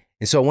this.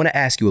 And so I want to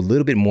ask you a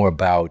little bit more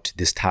about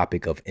this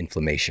topic of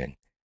inflammation.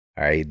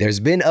 All right. There's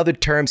been other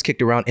terms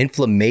kicked around,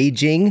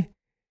 inflammaging,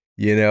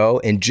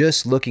 and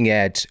just looking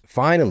at,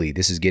 finally,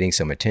 this is getting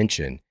some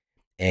attention.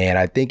 And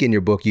I think in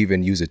your book, you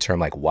even use a term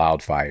like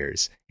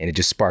wildfires, and it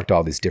just sparked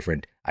all these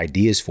different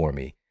ideas for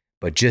me.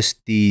 But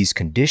just these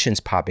conditions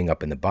popping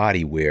up in the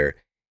body where,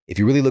 if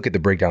you really look at the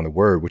breakdown of the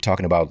word, we're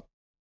talking about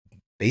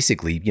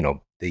basically,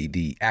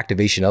 the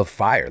activation of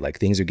fire, like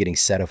things are getting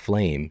set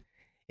aflame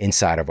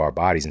inside of our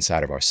bodies,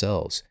 inside of our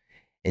cells.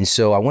 And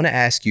so I want to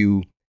ask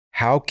you,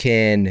 how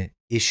can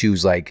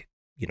issues like,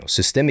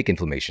 systemic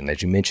inflammation,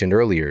 as you mentioned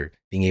earlier,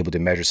 being able to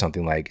measure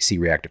something like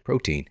C-reactive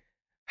protein,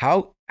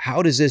 how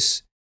does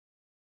this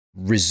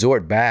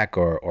resort back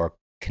or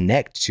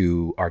connect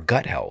to our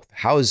gut health?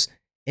 How is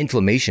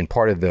inflammation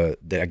part of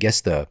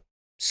the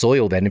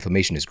soil that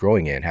inflammation is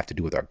growing in have to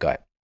do with our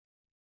gut?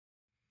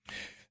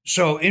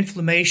 So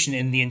inflammation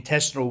in the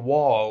intestinal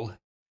wall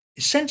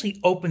essentially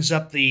opens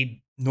up the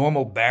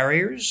normal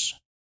barriers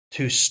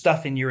to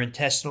stuff in your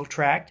intestinal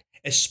tract,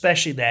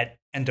 especially that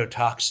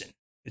endotoxin.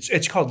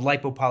 It's called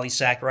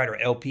lipopolysaccharide, or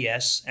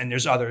LPS, and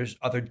there's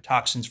other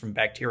toxins from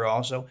bacteria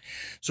also.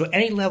 So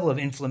any level of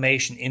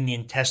inflammation in the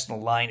intestinal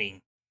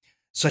lining,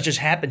 such as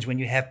happens when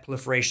you have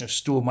proliferation of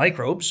stool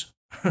microbes,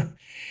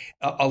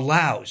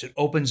 it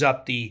opens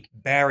up the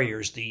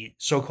barriers, the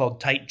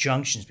so-called tight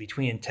junctions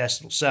between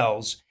intestinal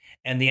cells,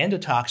 and the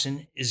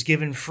endotoxin is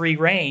given free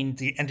rein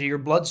to enter your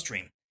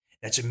bloodstream.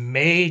 That's a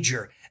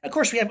major. Of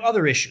course, we have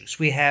other issues.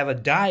 We have a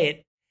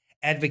diet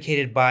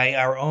advocated by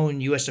our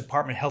own U.S.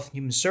 Department of Health and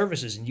Human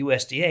Services and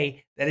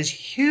USDA that is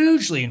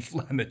hugely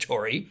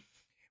inflammatory.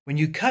 When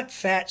you cut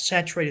fat,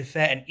 saturated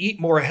fat, and eat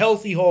more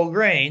healthy whole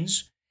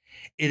grains,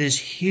 it is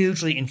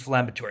hugely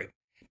inflammatory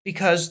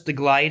because the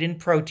gliadin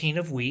protein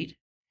of wheat,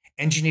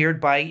 engineered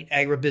by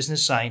agribusiness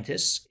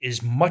scientists,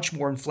 is much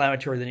more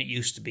inflammatory than it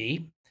used to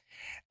be.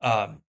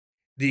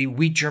 the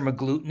wheat germ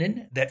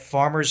agglutinin that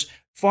farmers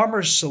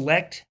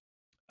select.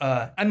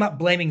 I'm not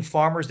blaming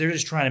farmers; they're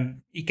just trying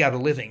to eke out a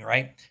living,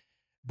 right?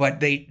 But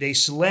they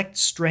select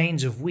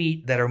strains of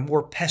wheat that are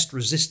more pest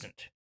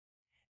resistant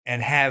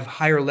and have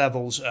higher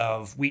levels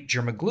of wheat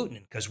germ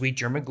agglutinin, because wheat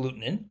germ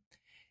agglutinin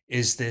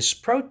is this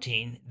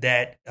protein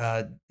that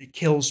it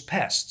kills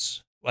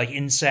pests like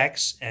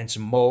insects and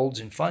some molds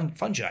and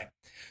fungi.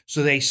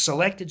 So they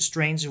selected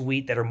strains of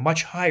wheat that are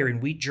much higher in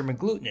wheat germ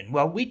agglutinin.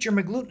 Well, wheat germ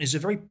agglutinin is a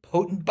very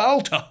potent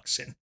bowel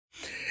toxin.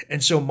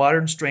 And so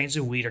modern strains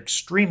of wheat are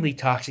extremely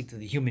toxic to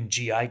the human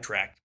GI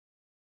tract.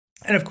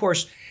 And of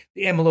course,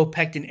 the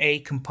amylopectin A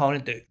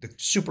component, the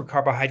super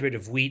carbohydrate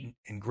of wheat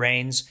and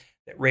grains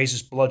that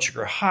raises blood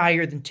sugar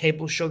higher than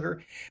table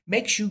sugar,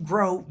 makes you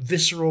grow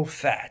visceral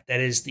fat. That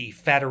is the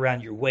fat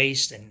around your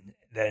waist and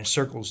that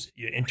encircles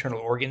your internal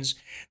organs.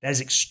 That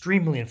is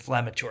extremely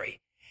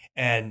inflammatory.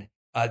 And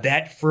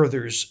that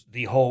furthers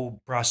the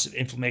whole process of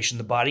inflammation in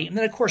the body. And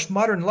then, of course,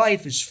 modern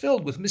life is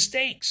filled with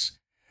mistakes.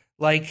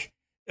 Like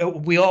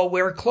we all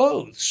wear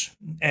clothes.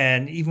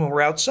 And even when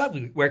we're outside,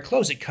 we wear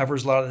clothes. It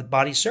covers a lot of the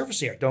body's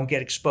surface area. Don't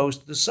get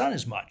exposed to the sun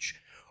as much.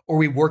 Or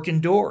we work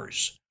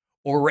indoors.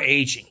 Or we're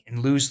aging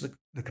and lose the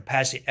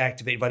capacity to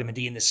activate vitamin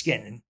D in the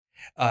skin.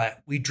 And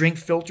we drink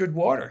filtered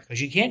water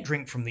because you can't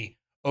drink from the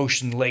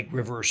ocean, lake,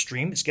 river, or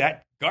stream. It's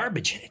got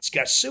garbage in it. It's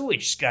got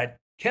sewage. It's got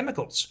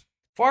chemicals,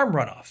 farm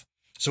runoff.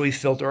 So we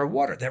filter our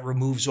water. That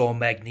removes all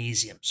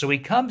magnesium. So we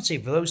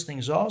compensate for those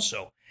things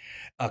also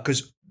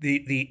because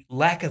the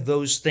lack of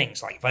those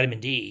things like vitamin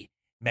D,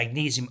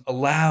 magnesium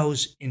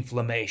allows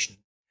inflammation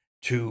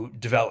to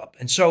develop.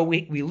 And so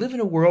we live in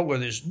a world where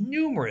there's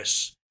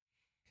numerous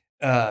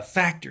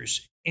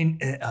factors in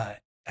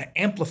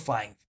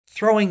amplifying,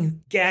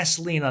 throwing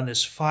gasoline on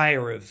this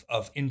fire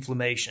of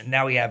inflammation.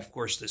 Now we have, of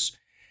course, this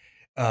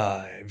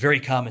very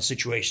common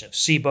situation of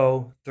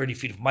SIBO, 30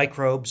 feet of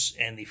microbes,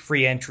 and the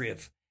free entry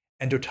of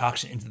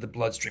endotoxin into the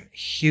bloodstream, a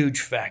huge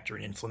factor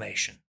in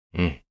inflammation.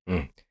 Mm-hmm.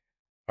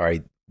 All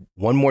right.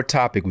 One more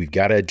topic we've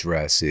got to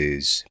address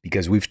is,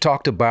 because we've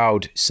talked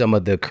about some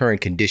of the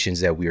current conditions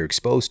that we are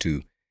exposed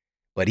to,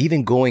 but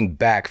even going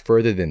back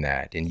further than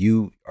that, and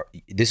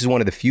this is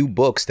one of the few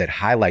books that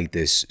highlight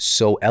this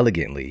so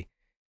elegantly,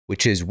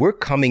 which is we're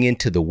coming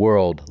into the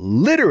world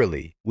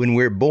literally when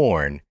we're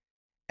born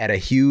at a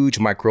huge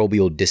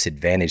microbial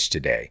disadvantage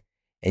today.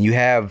 And you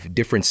have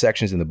different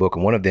sections in the book,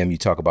 and one of them you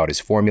talk about is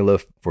formula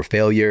for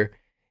failure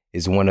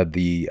is one of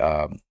the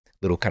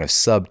little kind of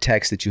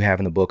subtext that you have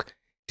in the book.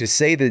 To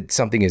say that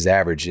something is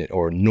average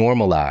or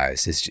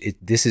normalized,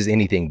 this is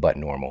anything but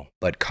normal,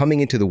 but coming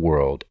into the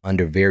world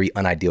under very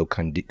unideal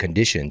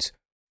conditions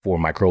for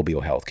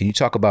microbial health. Can you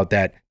talk about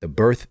that, the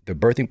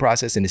birthing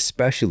process, and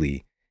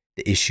especially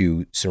the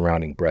issue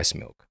surrounding breast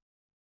milk?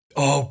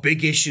 Oh,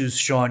 big issues,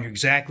 Sean. You're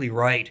exactly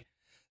right.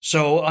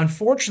 So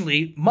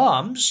unfortunately,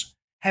 moms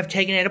have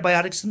taken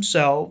antibiotics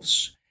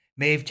themselves,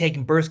 may have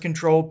taken birth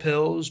control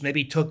pills,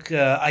 maybe took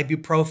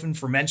ibuprofen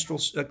for menstrual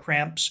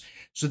cramps.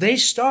 So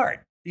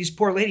these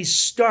poor ladies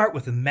start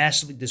with a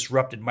massively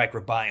disrupted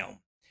microbiome.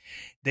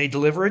 They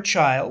deliver a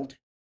child,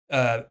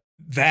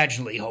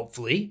 vaginally,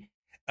 hopefully,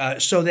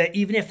 so that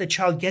even if the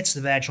child gets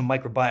the vaginal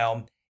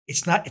microbiome,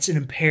 it's an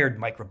impaired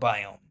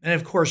microbiome. And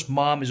of course,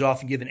 mom is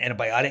often given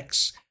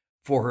antibiotics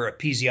for her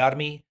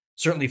episiotomy,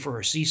 certainly for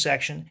her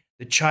C-section.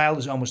 The child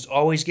is almost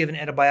always given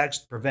antibiotics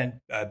to prevent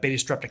beta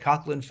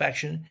streptococcal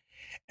infection.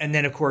 And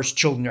then, of course,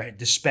 children are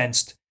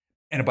dispensed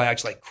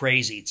antibiotics like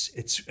crazy.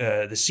 It's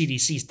the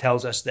CDC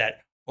tells us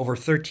that over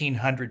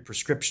 1,300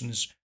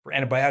 prescriptions for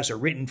antibiotics are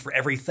written for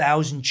every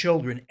 1,000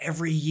 children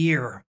every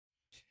year.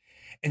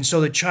 And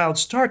so the child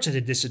starts at a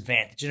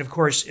disadvantage. And of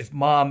course, if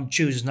mom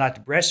chooses not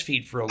to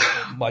breastfeed for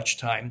much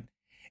time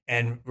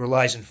and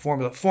relies on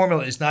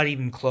formula is not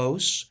even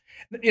close.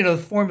 You know,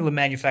 the formula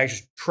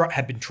manufacturers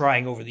have been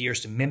trying over the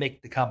years to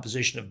mimic the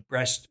composition of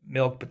breast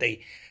milk, but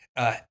they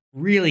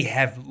really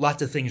have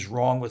lots of things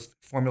wrong with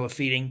formula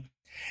feeding.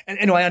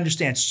 And I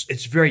understand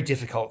it's very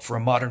difficult for a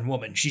modern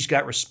woman. She's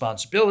got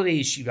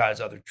responsibilities. She has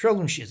other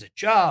children. She has a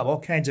job, all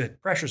kinds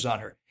of pressures on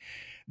her.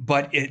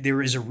 But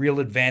there is a real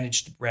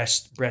advantage to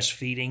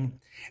breastfeeding.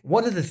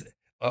 One of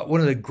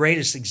the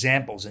greatest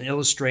examples, an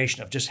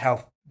illustration of just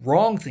how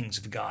wrong things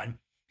have gone,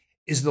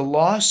 is the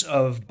loss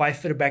of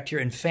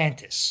Bifidobacteria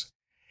infantis,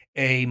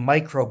 a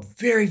microbe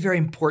very, very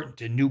important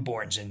to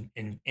newborns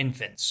and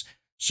infants.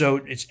 So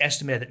it's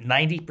estimated that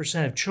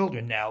 90% of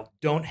children now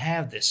don't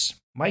have this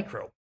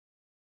microbe.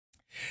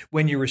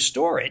 When you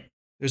restore it,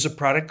 there's a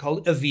product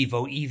called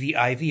Evivo,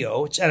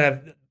 E-V-I-V-O. It's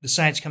the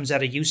science comes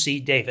out of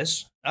UC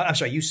Davis.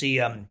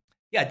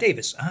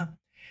 Davis.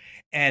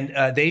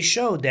 And they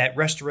showed that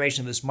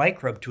restoration of this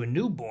microbe to a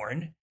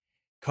newborn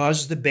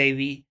causes the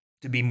baby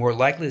to be more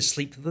likely to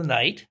sleep through the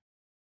night,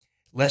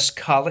 less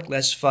colic,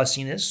 less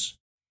fussiness,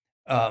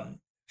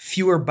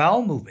 fewer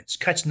bowel movements,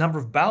 cuts number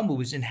of bowel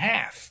movements in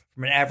half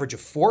from an average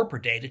of 4 per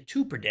day to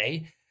 2 per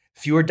day,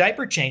 fewer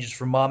diaper changes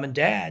for mom and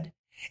dad.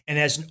 And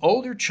as an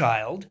older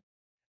child,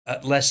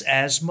 less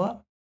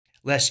asthma,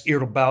 less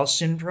irritable bowel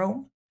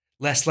syndrome,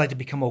 less likely to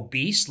become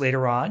obese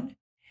later on,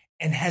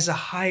 and has a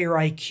higher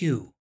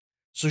IQ.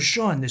 So,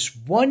 Sean, this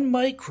one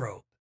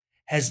microbe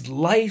has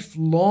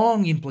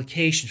lifelong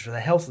implications for the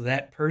health of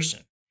that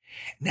person.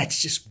 And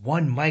that's just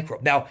one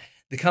microbe. Now,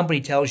 the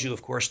company tells you,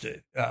 of course,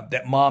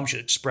 that mom should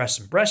express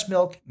some breast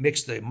milk,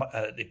 mix the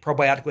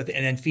probiotic with it,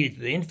 and then feed it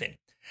to the infant.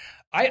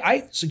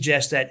 I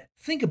suggest that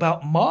think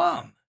about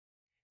mom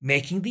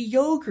making the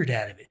yogurt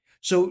out of it.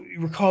 So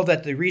recall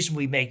that the reason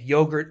we make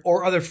yogurt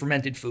or other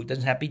fermented food,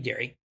 doesn't have to be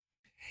dairy,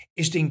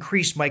 is to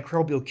increase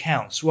microbial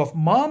counts. Well, if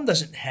mom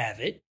doesn't have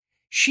it,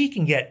 she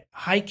can get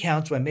high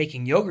counts by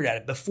making yogurt out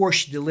of it before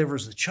she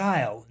delivers the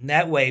child. And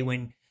that way,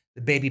 when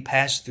the baby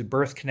passes through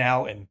birth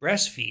canal and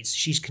breastfeeds,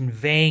 she's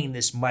conveying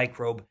this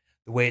microbe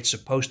the way it's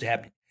supposed to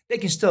happen.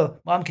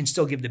 Mom can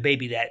still give the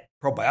baby that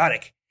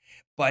probiotic,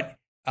 but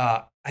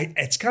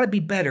it's got to be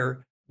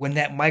better when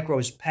that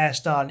microbe is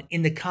passed on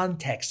in the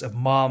context of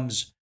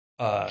mom's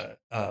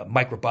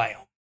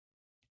microbiome.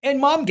 And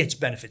mom gets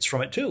benefits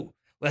from it too.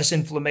 Less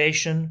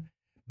inflammation,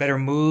 better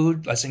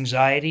mood, less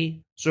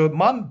anxiety. So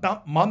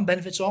mom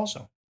benefits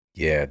also.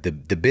 Yeah, the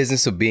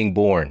business of being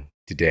born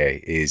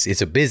today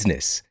it's a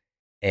business.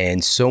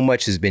 And so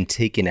much has been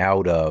taken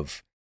out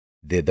of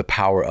the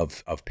power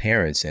of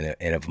parents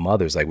and of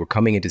mothers. Like, we're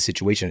coming into a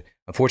situation,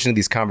 unfortunately,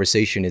 this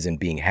conversation isn't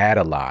being had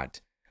a lot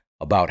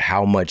about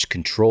how much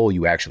control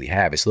you actually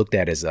have. It's looked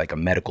at as like a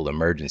medical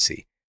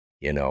emergency,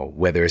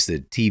 whether it's the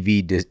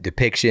TV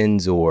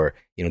depictions or,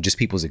 just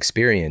people's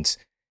experience,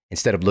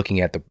 instead of looking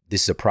at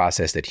this is a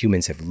process that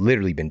humans have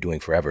literally been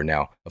doing forever.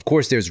 Now, of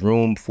course, there's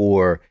room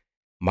for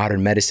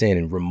modern medicine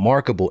and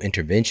remarkable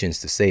interventions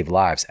to save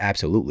lives.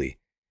 Absolutely.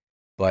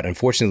 But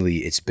unfortunately,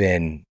 it's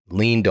been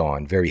leaned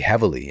on very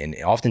heavily. And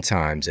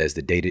oftentimes, as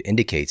the data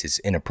indicates, it's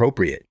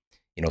inappropriate.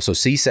 So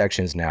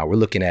C-sections now, we're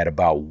looking at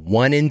about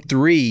 1 in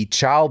 3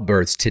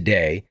 childbirths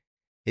today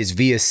is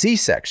via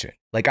C-section.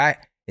 Like,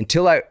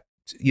 until I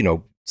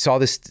saw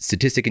this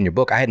statistic in your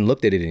book, I hadn't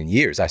looked at it in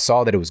years. I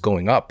saw that it was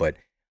going up, but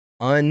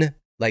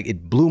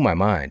it blew my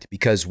mind,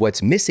 because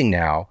what's missing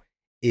now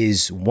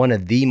is one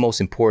of the most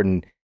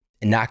important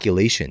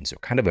inoculations, or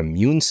kind of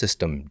immune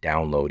system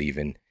download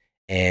even.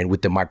 And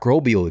with the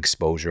microbial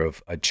exposure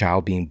of a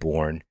child being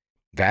born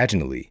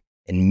vaginally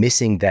and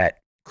missing that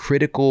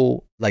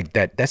critical,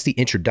 that's the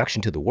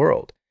introduction to the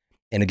world.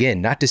 And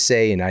again, not to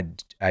say, and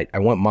I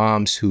want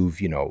moms who've,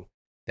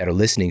 that are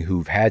listening,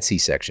 who've had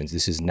C-sections,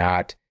 this is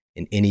not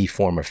in any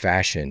form or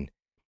fashion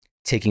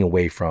taking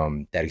away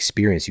from that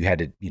experience. You had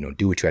to,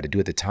 do what you had to do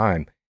at the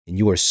time. And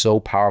you are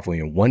so powerful.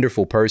 You're a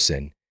wonderful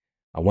person,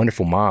 a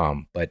wonderful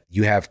mom, but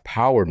you have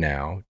power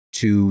now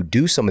to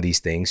do some of these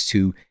things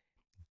to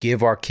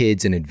give our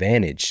kids an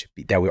advantage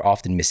that we're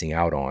often missing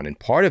out on. And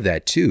part of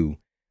that too,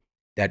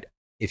 that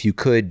if you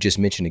could just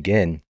mention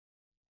again,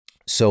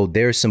 so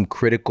there's some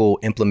critical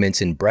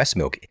implements in breast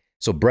milk.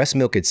 So breast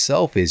milk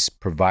itself is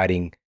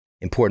providing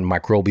important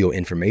microbial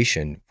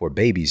information for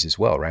babies as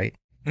well, right?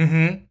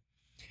 Mm-hmm.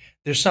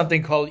 There's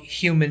something called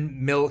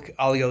human milk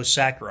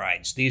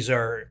oligosaccharides. These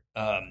are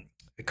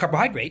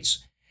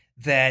carbohydrates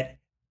that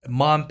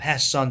mom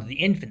passes on to the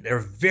infant. They're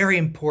very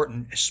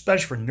important,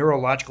 especially for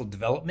neurological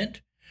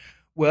development.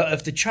 Well,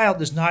 if the child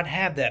does not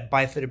have that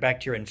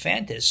Bifidobacteria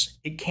infantis,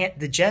 it can't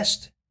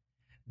digest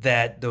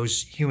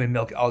those human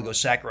milk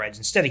oligosaccharides.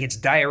 Instead, it gets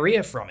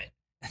diarrhea from it,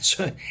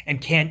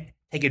 and can't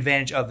take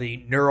advantage of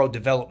the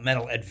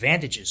neurodevelopmental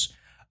advantages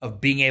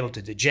of being able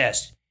to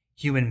digest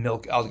human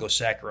milk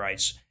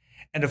oligosaccharides.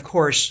 And of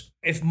course,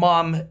 if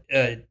mom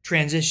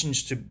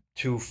transitions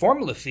to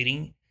formula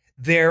feeding,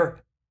 there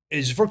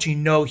is virtually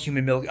no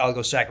human milk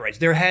oligosaccharides.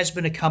 There has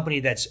been a company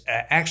that's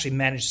actually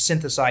managed to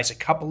synthesize a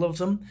couple of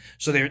them.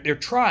 So they're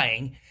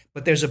trying,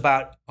 but there's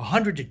about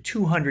 100 to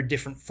 200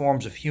 different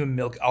forms of human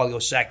milk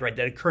oligosaccharide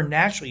that occur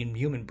naturally in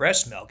human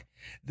breast milk,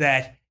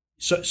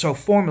 so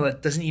formula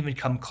doesn't even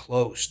come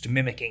close to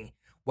mimicking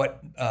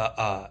what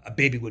a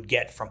baby would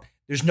get from.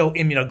 There's no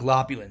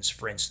immunoglobulins,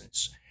 for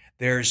instance.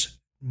 There's,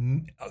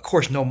 of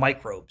course, no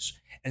microbes.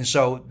 And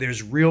so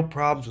there's real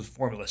problems with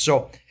formula.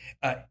 So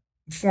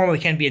formula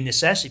can be a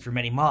necessity for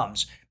many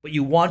moms, but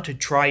you want to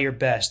try your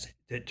best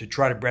to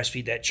try to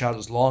breastfeed that child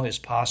as long as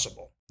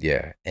possible.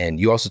 Yeah. And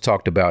you also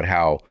talked about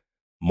how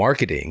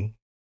marketing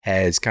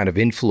has kind of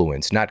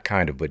influenced, not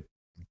kind of, but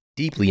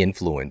deeply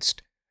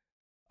influenced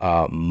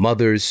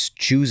mothers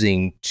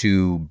choosing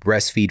to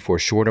breastfeed for a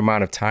short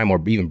amount of time, or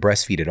even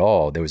breastfeed at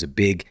all. There was a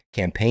big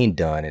campaign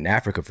done in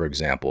Africa, for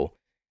example,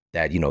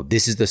 that,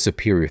 this is the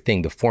superior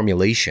thing. The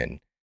formulation,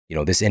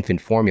 this infant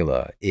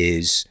formula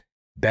is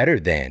better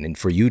than, and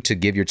for you to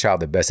give your child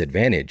the best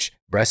advantage,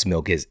 breast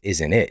milk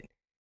isn't it.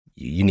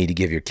 You need to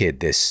give your kid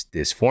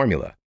this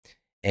formula.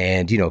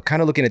 And,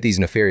 kind of looking at these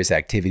nefarious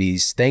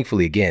activities,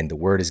 thankfully, again, the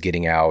word is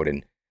getting out,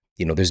 and,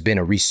 there's been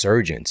a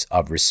resurgence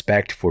of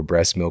respect for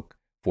breast milk,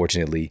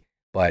 fortunately.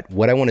 But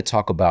what I want to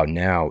talk about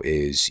now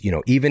is,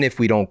 even if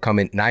we don't come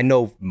in, and I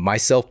know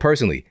myself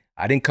personally,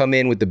 I didn't come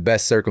in with the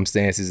best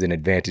circumstances and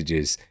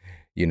advantages,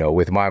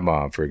 with my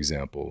mom, for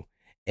example.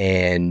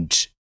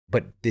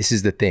 But this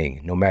is the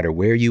thing, no matter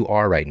where you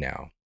are right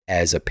now,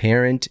 as a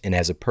parent and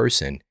as a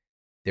person,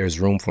 there's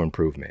room for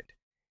improvement.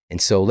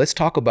 And so let's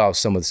talk about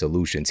some of the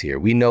solutions here.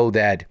 We know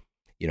that,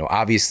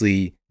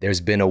 obviously there's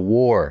been a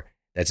war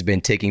that's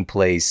been taking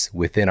place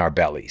within our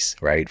bellies,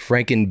 right?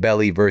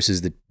 Frankenbelly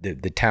versus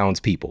the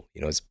townspeople.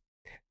 It's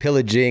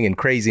pillaging and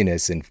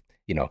craziness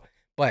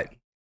but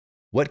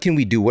what can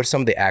we do? What are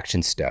some of the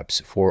action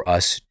steps for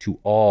us to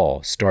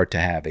all start to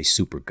have a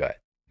super gut?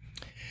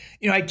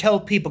 I tell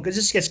people, because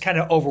this gets kind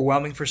of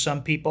overwhelming for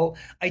some people,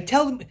 I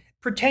tell them,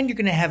 pretend you're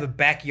going to have a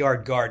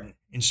backyard garden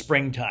in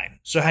springtime.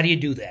 So how do you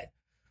do that?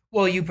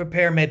 Well, you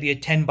prepare maybe a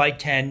 10 by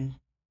 10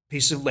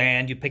 piece of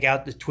land. You pick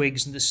out the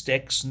twigs and the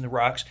sticks and the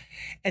rocks,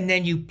 and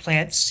then you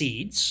plant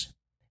seeds,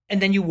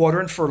 and then you water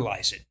and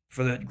fertilize it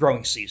for the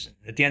growing season.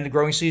 At the end of the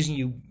growing season,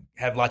 you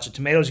have lots of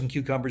tomatoes and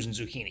cucumbers and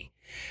zucchini.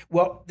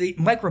 Well, the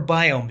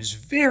microbiome is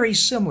very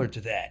similar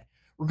to that.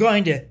 We're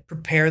going to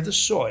prepare the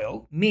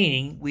soil,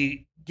 meaning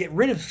we get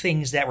rid of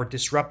things that were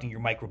disrupting your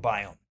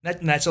microbiome.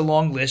 That's a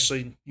long list, so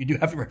you do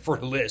have to refer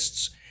to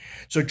lists.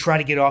 So try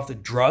to get off the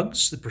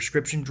drugs, the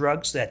prescription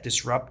drugs that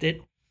disrupt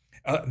it.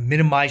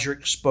 Minimize your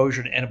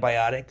exposure to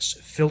antibiotics.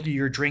 Filter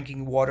your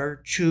drinking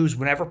water. Choose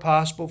whenever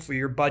possible for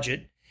your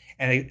budget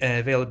and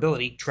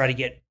availability. Try to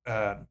get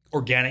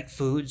organic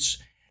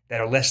foods that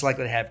are less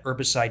likely to have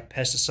herbicide,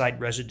 pesticide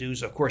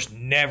residues. Of course,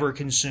 never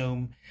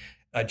consume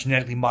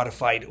genetically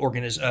modified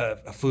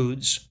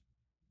foods.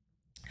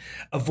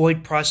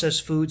 Avoid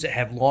processed foods that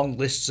have long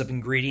lists of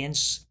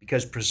ingredients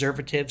because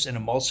preservatives and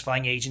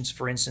emulsifying agents,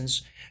 for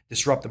instance,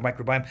 disrupt the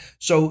microbiome.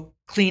 So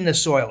clean the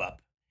soil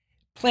up.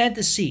 Plant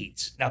the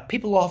seeds. Now,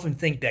 people often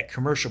think that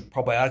commercial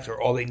probiotics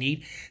are all they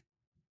need.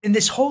 In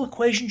this whole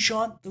equation,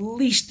 Sean, the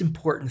least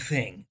important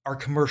thing are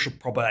commercial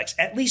probiotics,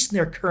 at least in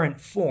their current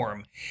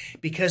form,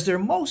 because they're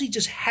mostly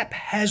just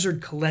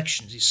haphazard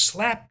collections, these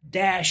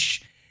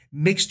slapdash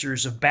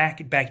mixtures of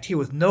bacteria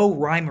with no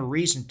rhyme or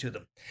reason to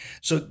them.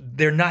 So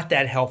they're not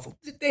that helpful.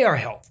 They are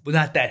helpful, but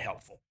not that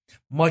helpful.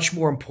 Much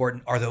more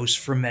important are those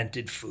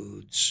fermented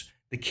foods,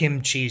 the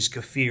kimchis,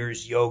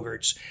 kefirs,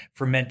 yogurts,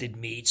 fermented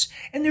meats.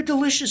 And they're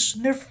delicious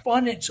and they're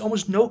fun. It's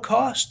almost no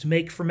cost to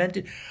make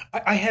fermented.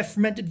 I have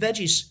fermented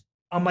veggies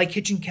on my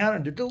kitchen counter.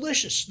 They're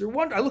delicious. They're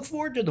wonderful. I look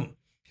forward to them.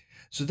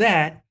 So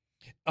that,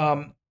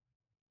 and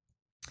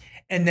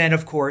then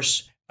of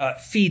course,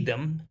 feed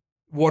them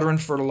water and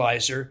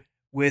fertilizer.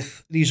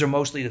 These are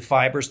mostly the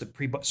fibers,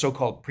 the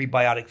so-called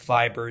prebiotic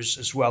fibers,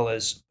 as well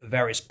as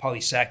various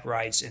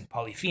polysaccharides and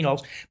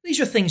polyphenols. These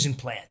are things in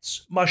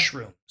plants: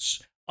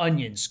 mushrooms,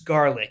 onions,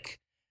 garlic,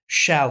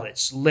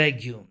 shallots,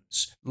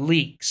 legumes,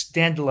 leeks,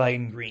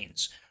 dandelion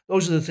greens.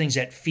 Those are the things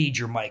that feed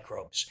your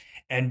microbes.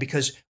 And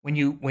because when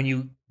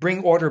you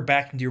bring order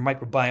back into your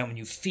microbiome and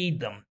you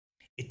feed them,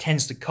 it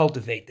tends to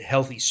cultivate the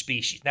healthy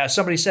species. Now,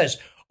 somebody says,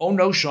 "Oh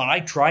no, Sean,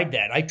 I tried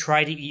that. I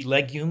tried to eat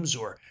legumes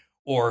or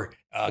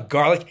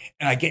garlic,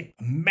 and I get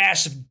a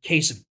massive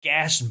case of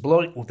gas and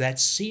bloating." Well,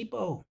 that's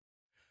SIBO.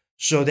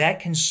 So that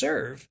can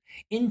serve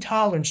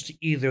intolerance to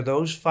either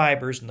those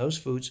fibers and those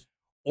foods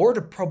or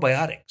to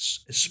probiotics,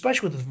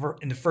 especially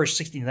in the first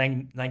 60 to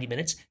 90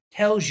 minutes,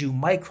 tells you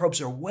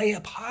microbes are way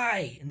up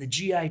high in the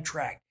GI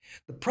tract.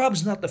 The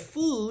problem's not the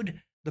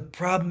food. The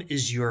problem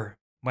is your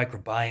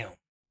microbiome.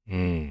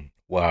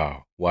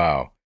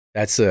 Wow.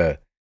 That's a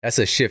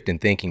shift in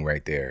thinking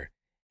right there.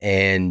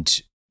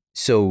 And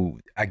so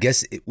I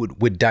guess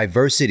would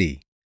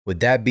diversity, would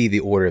that be the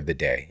order of the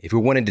day? If we're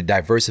wanting to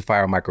diversify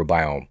our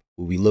microbiome,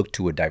 would we look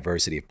to a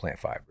diversity of plant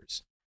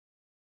fibers?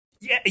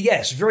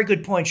 Yes, very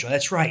good point, Sean.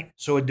 That's right.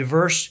 So a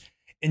diverse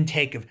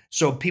intake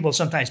so people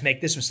sometimes make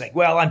this mistake.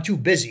 Well, I'm too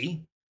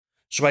busy,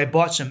 so I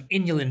bought some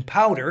inulin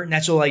powder, and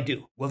that's all I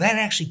do. Well, that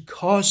actually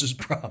causes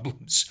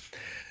problems.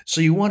 So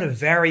you want to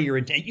vary your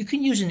intake. You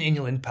can use an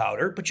inulin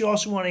powder, but you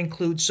also want to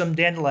include some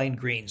dandelion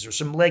greens or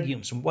some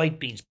legumes, some white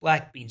beans,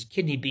 black beans,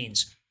 kidney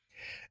beans,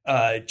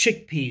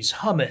 chickpeas,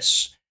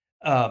 hummus,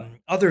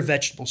 other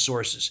vegetable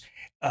sources,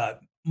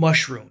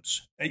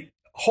 mushrooms, a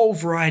whole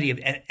variety of,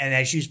 and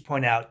as you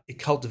point out, it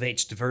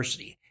cultivates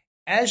diversity.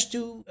 As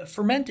do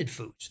fermented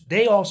foods.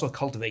 They also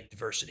cultivate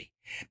diversity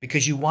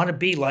because you want to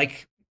be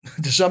like,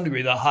 to some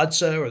degree, the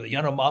Hadza or the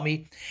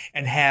Yanomami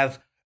and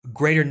have a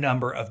greater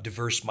number of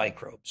diverse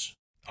microbes.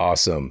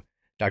 Awesome.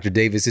 Dr.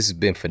 Davis, this has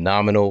been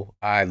phenomenal.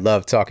 I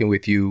love talking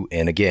with you.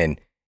 And again,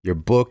 your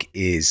book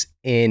is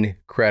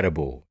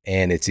incredible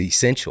and it's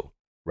essential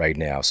right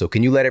now. So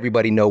can you let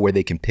everybody know where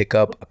they can pick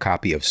up a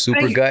copy of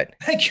Super Gut?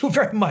 Thank you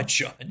very much,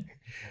 Sean.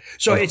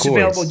 So it's course.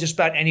 Available just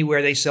about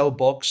anywhere they sell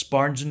books: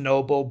 Barnes &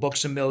 Noble,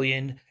 Books A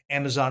Million,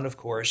 Amazon, of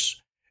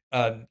course.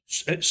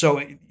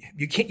 So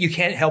you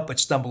can't help but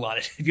stumble on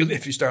it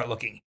if you start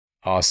looking.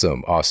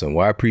 Awesome. Well,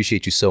 I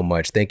appreciate you so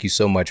much. Thank you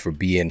so much for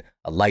being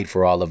a light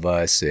for all of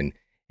us and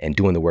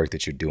doing the work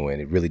that you're doing.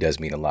 It really does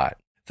mean a lot.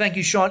 Thank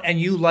you, Sean. And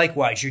you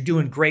likewise. You're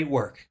doing great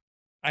work.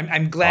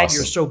 I'm glad Awesome.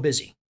 You're so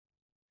busy.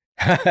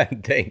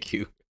 Thank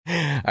you.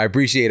 I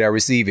appreciate it. I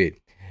receive it.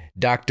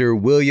 Dr.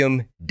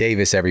 William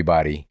Davis,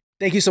 everybody.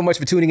 Thank you so much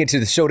for tuning into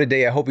the show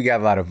today. I hope you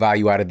got a lot of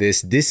value out of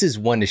this. This is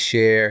one to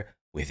share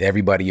with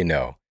everybody you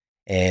know.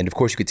 And of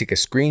course, you could take a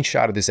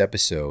screenshot of this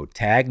episode,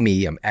 tag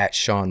me, I'm at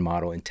Sean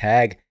Model, and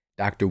tag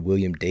Dr.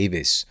 William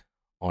Davis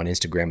on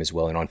Instagram as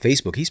well. And on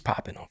Facebook, he's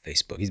popping on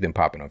Facebook. He's been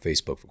popping on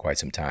Facebook for quite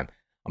some time.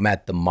 I'm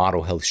at The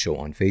Model Health Show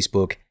on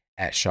Facebook,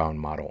 at Sean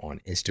Model on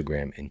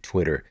Instagram and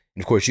Twitter.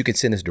 And of course, you can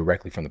send us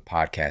directly from the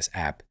podcast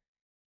app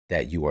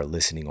that you are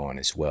listening on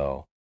as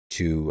well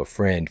to a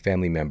friend,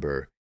 family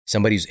member,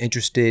 somebody who's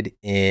interested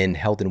in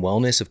health and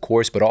wellness, of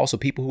course, but also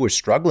people who are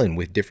struggling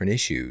with different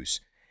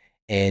issues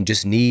and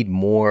just need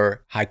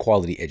more high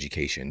quality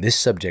education. This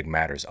subject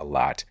matters a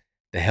lot.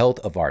 The health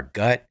of our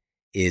gut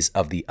is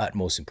of the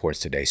utmost importance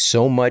today.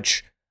 So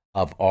much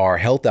of our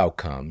health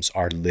outcomes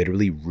are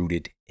literally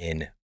rooted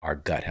in our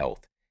gut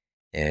health.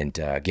 And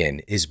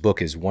again, his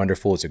book is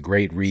wonderful. It's a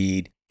great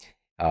read.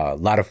 A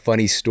lot of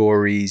funny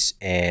stories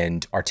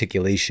and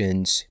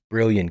articulations.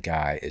 Brilliant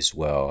guy as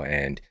well.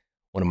 And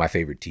one of my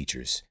favorite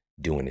teachers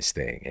doing his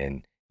thing.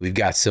 And we've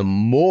got some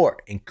more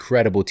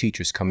incredible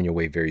teachers coming your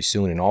way very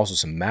soon. And also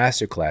some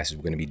master classes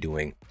we're going to be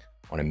doing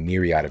on a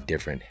myriad of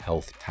different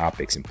health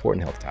topics,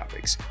 important health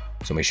topics.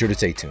 So make sure to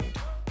stay tuned.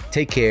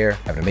 Take care.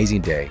 Have an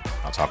amazing day.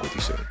 I'll talk with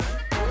you soon.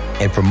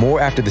 And for more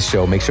after the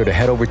show, make sure to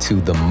head over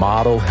to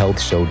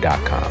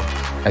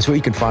themodelhealthshow.com. That's where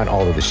you can find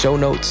all of the show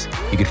notes.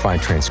 You can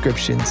find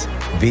transcriptions,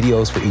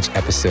 videos for each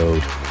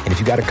episode. And if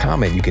you got a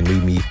comment, you can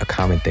leave me a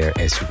comment there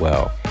as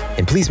well.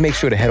 And please make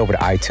sure to head over to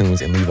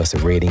iTunes and leave us a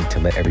rating to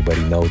let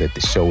everybody know that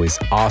the show is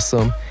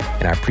awesome.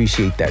 And I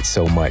appreciate that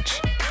so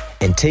much.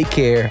 And take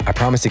care. I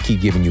promise to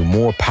keep giving you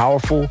more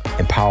powerful,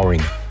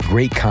 empowering,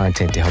 great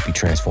content to help you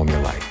transform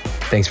your life.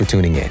 Thanks for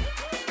tuning in.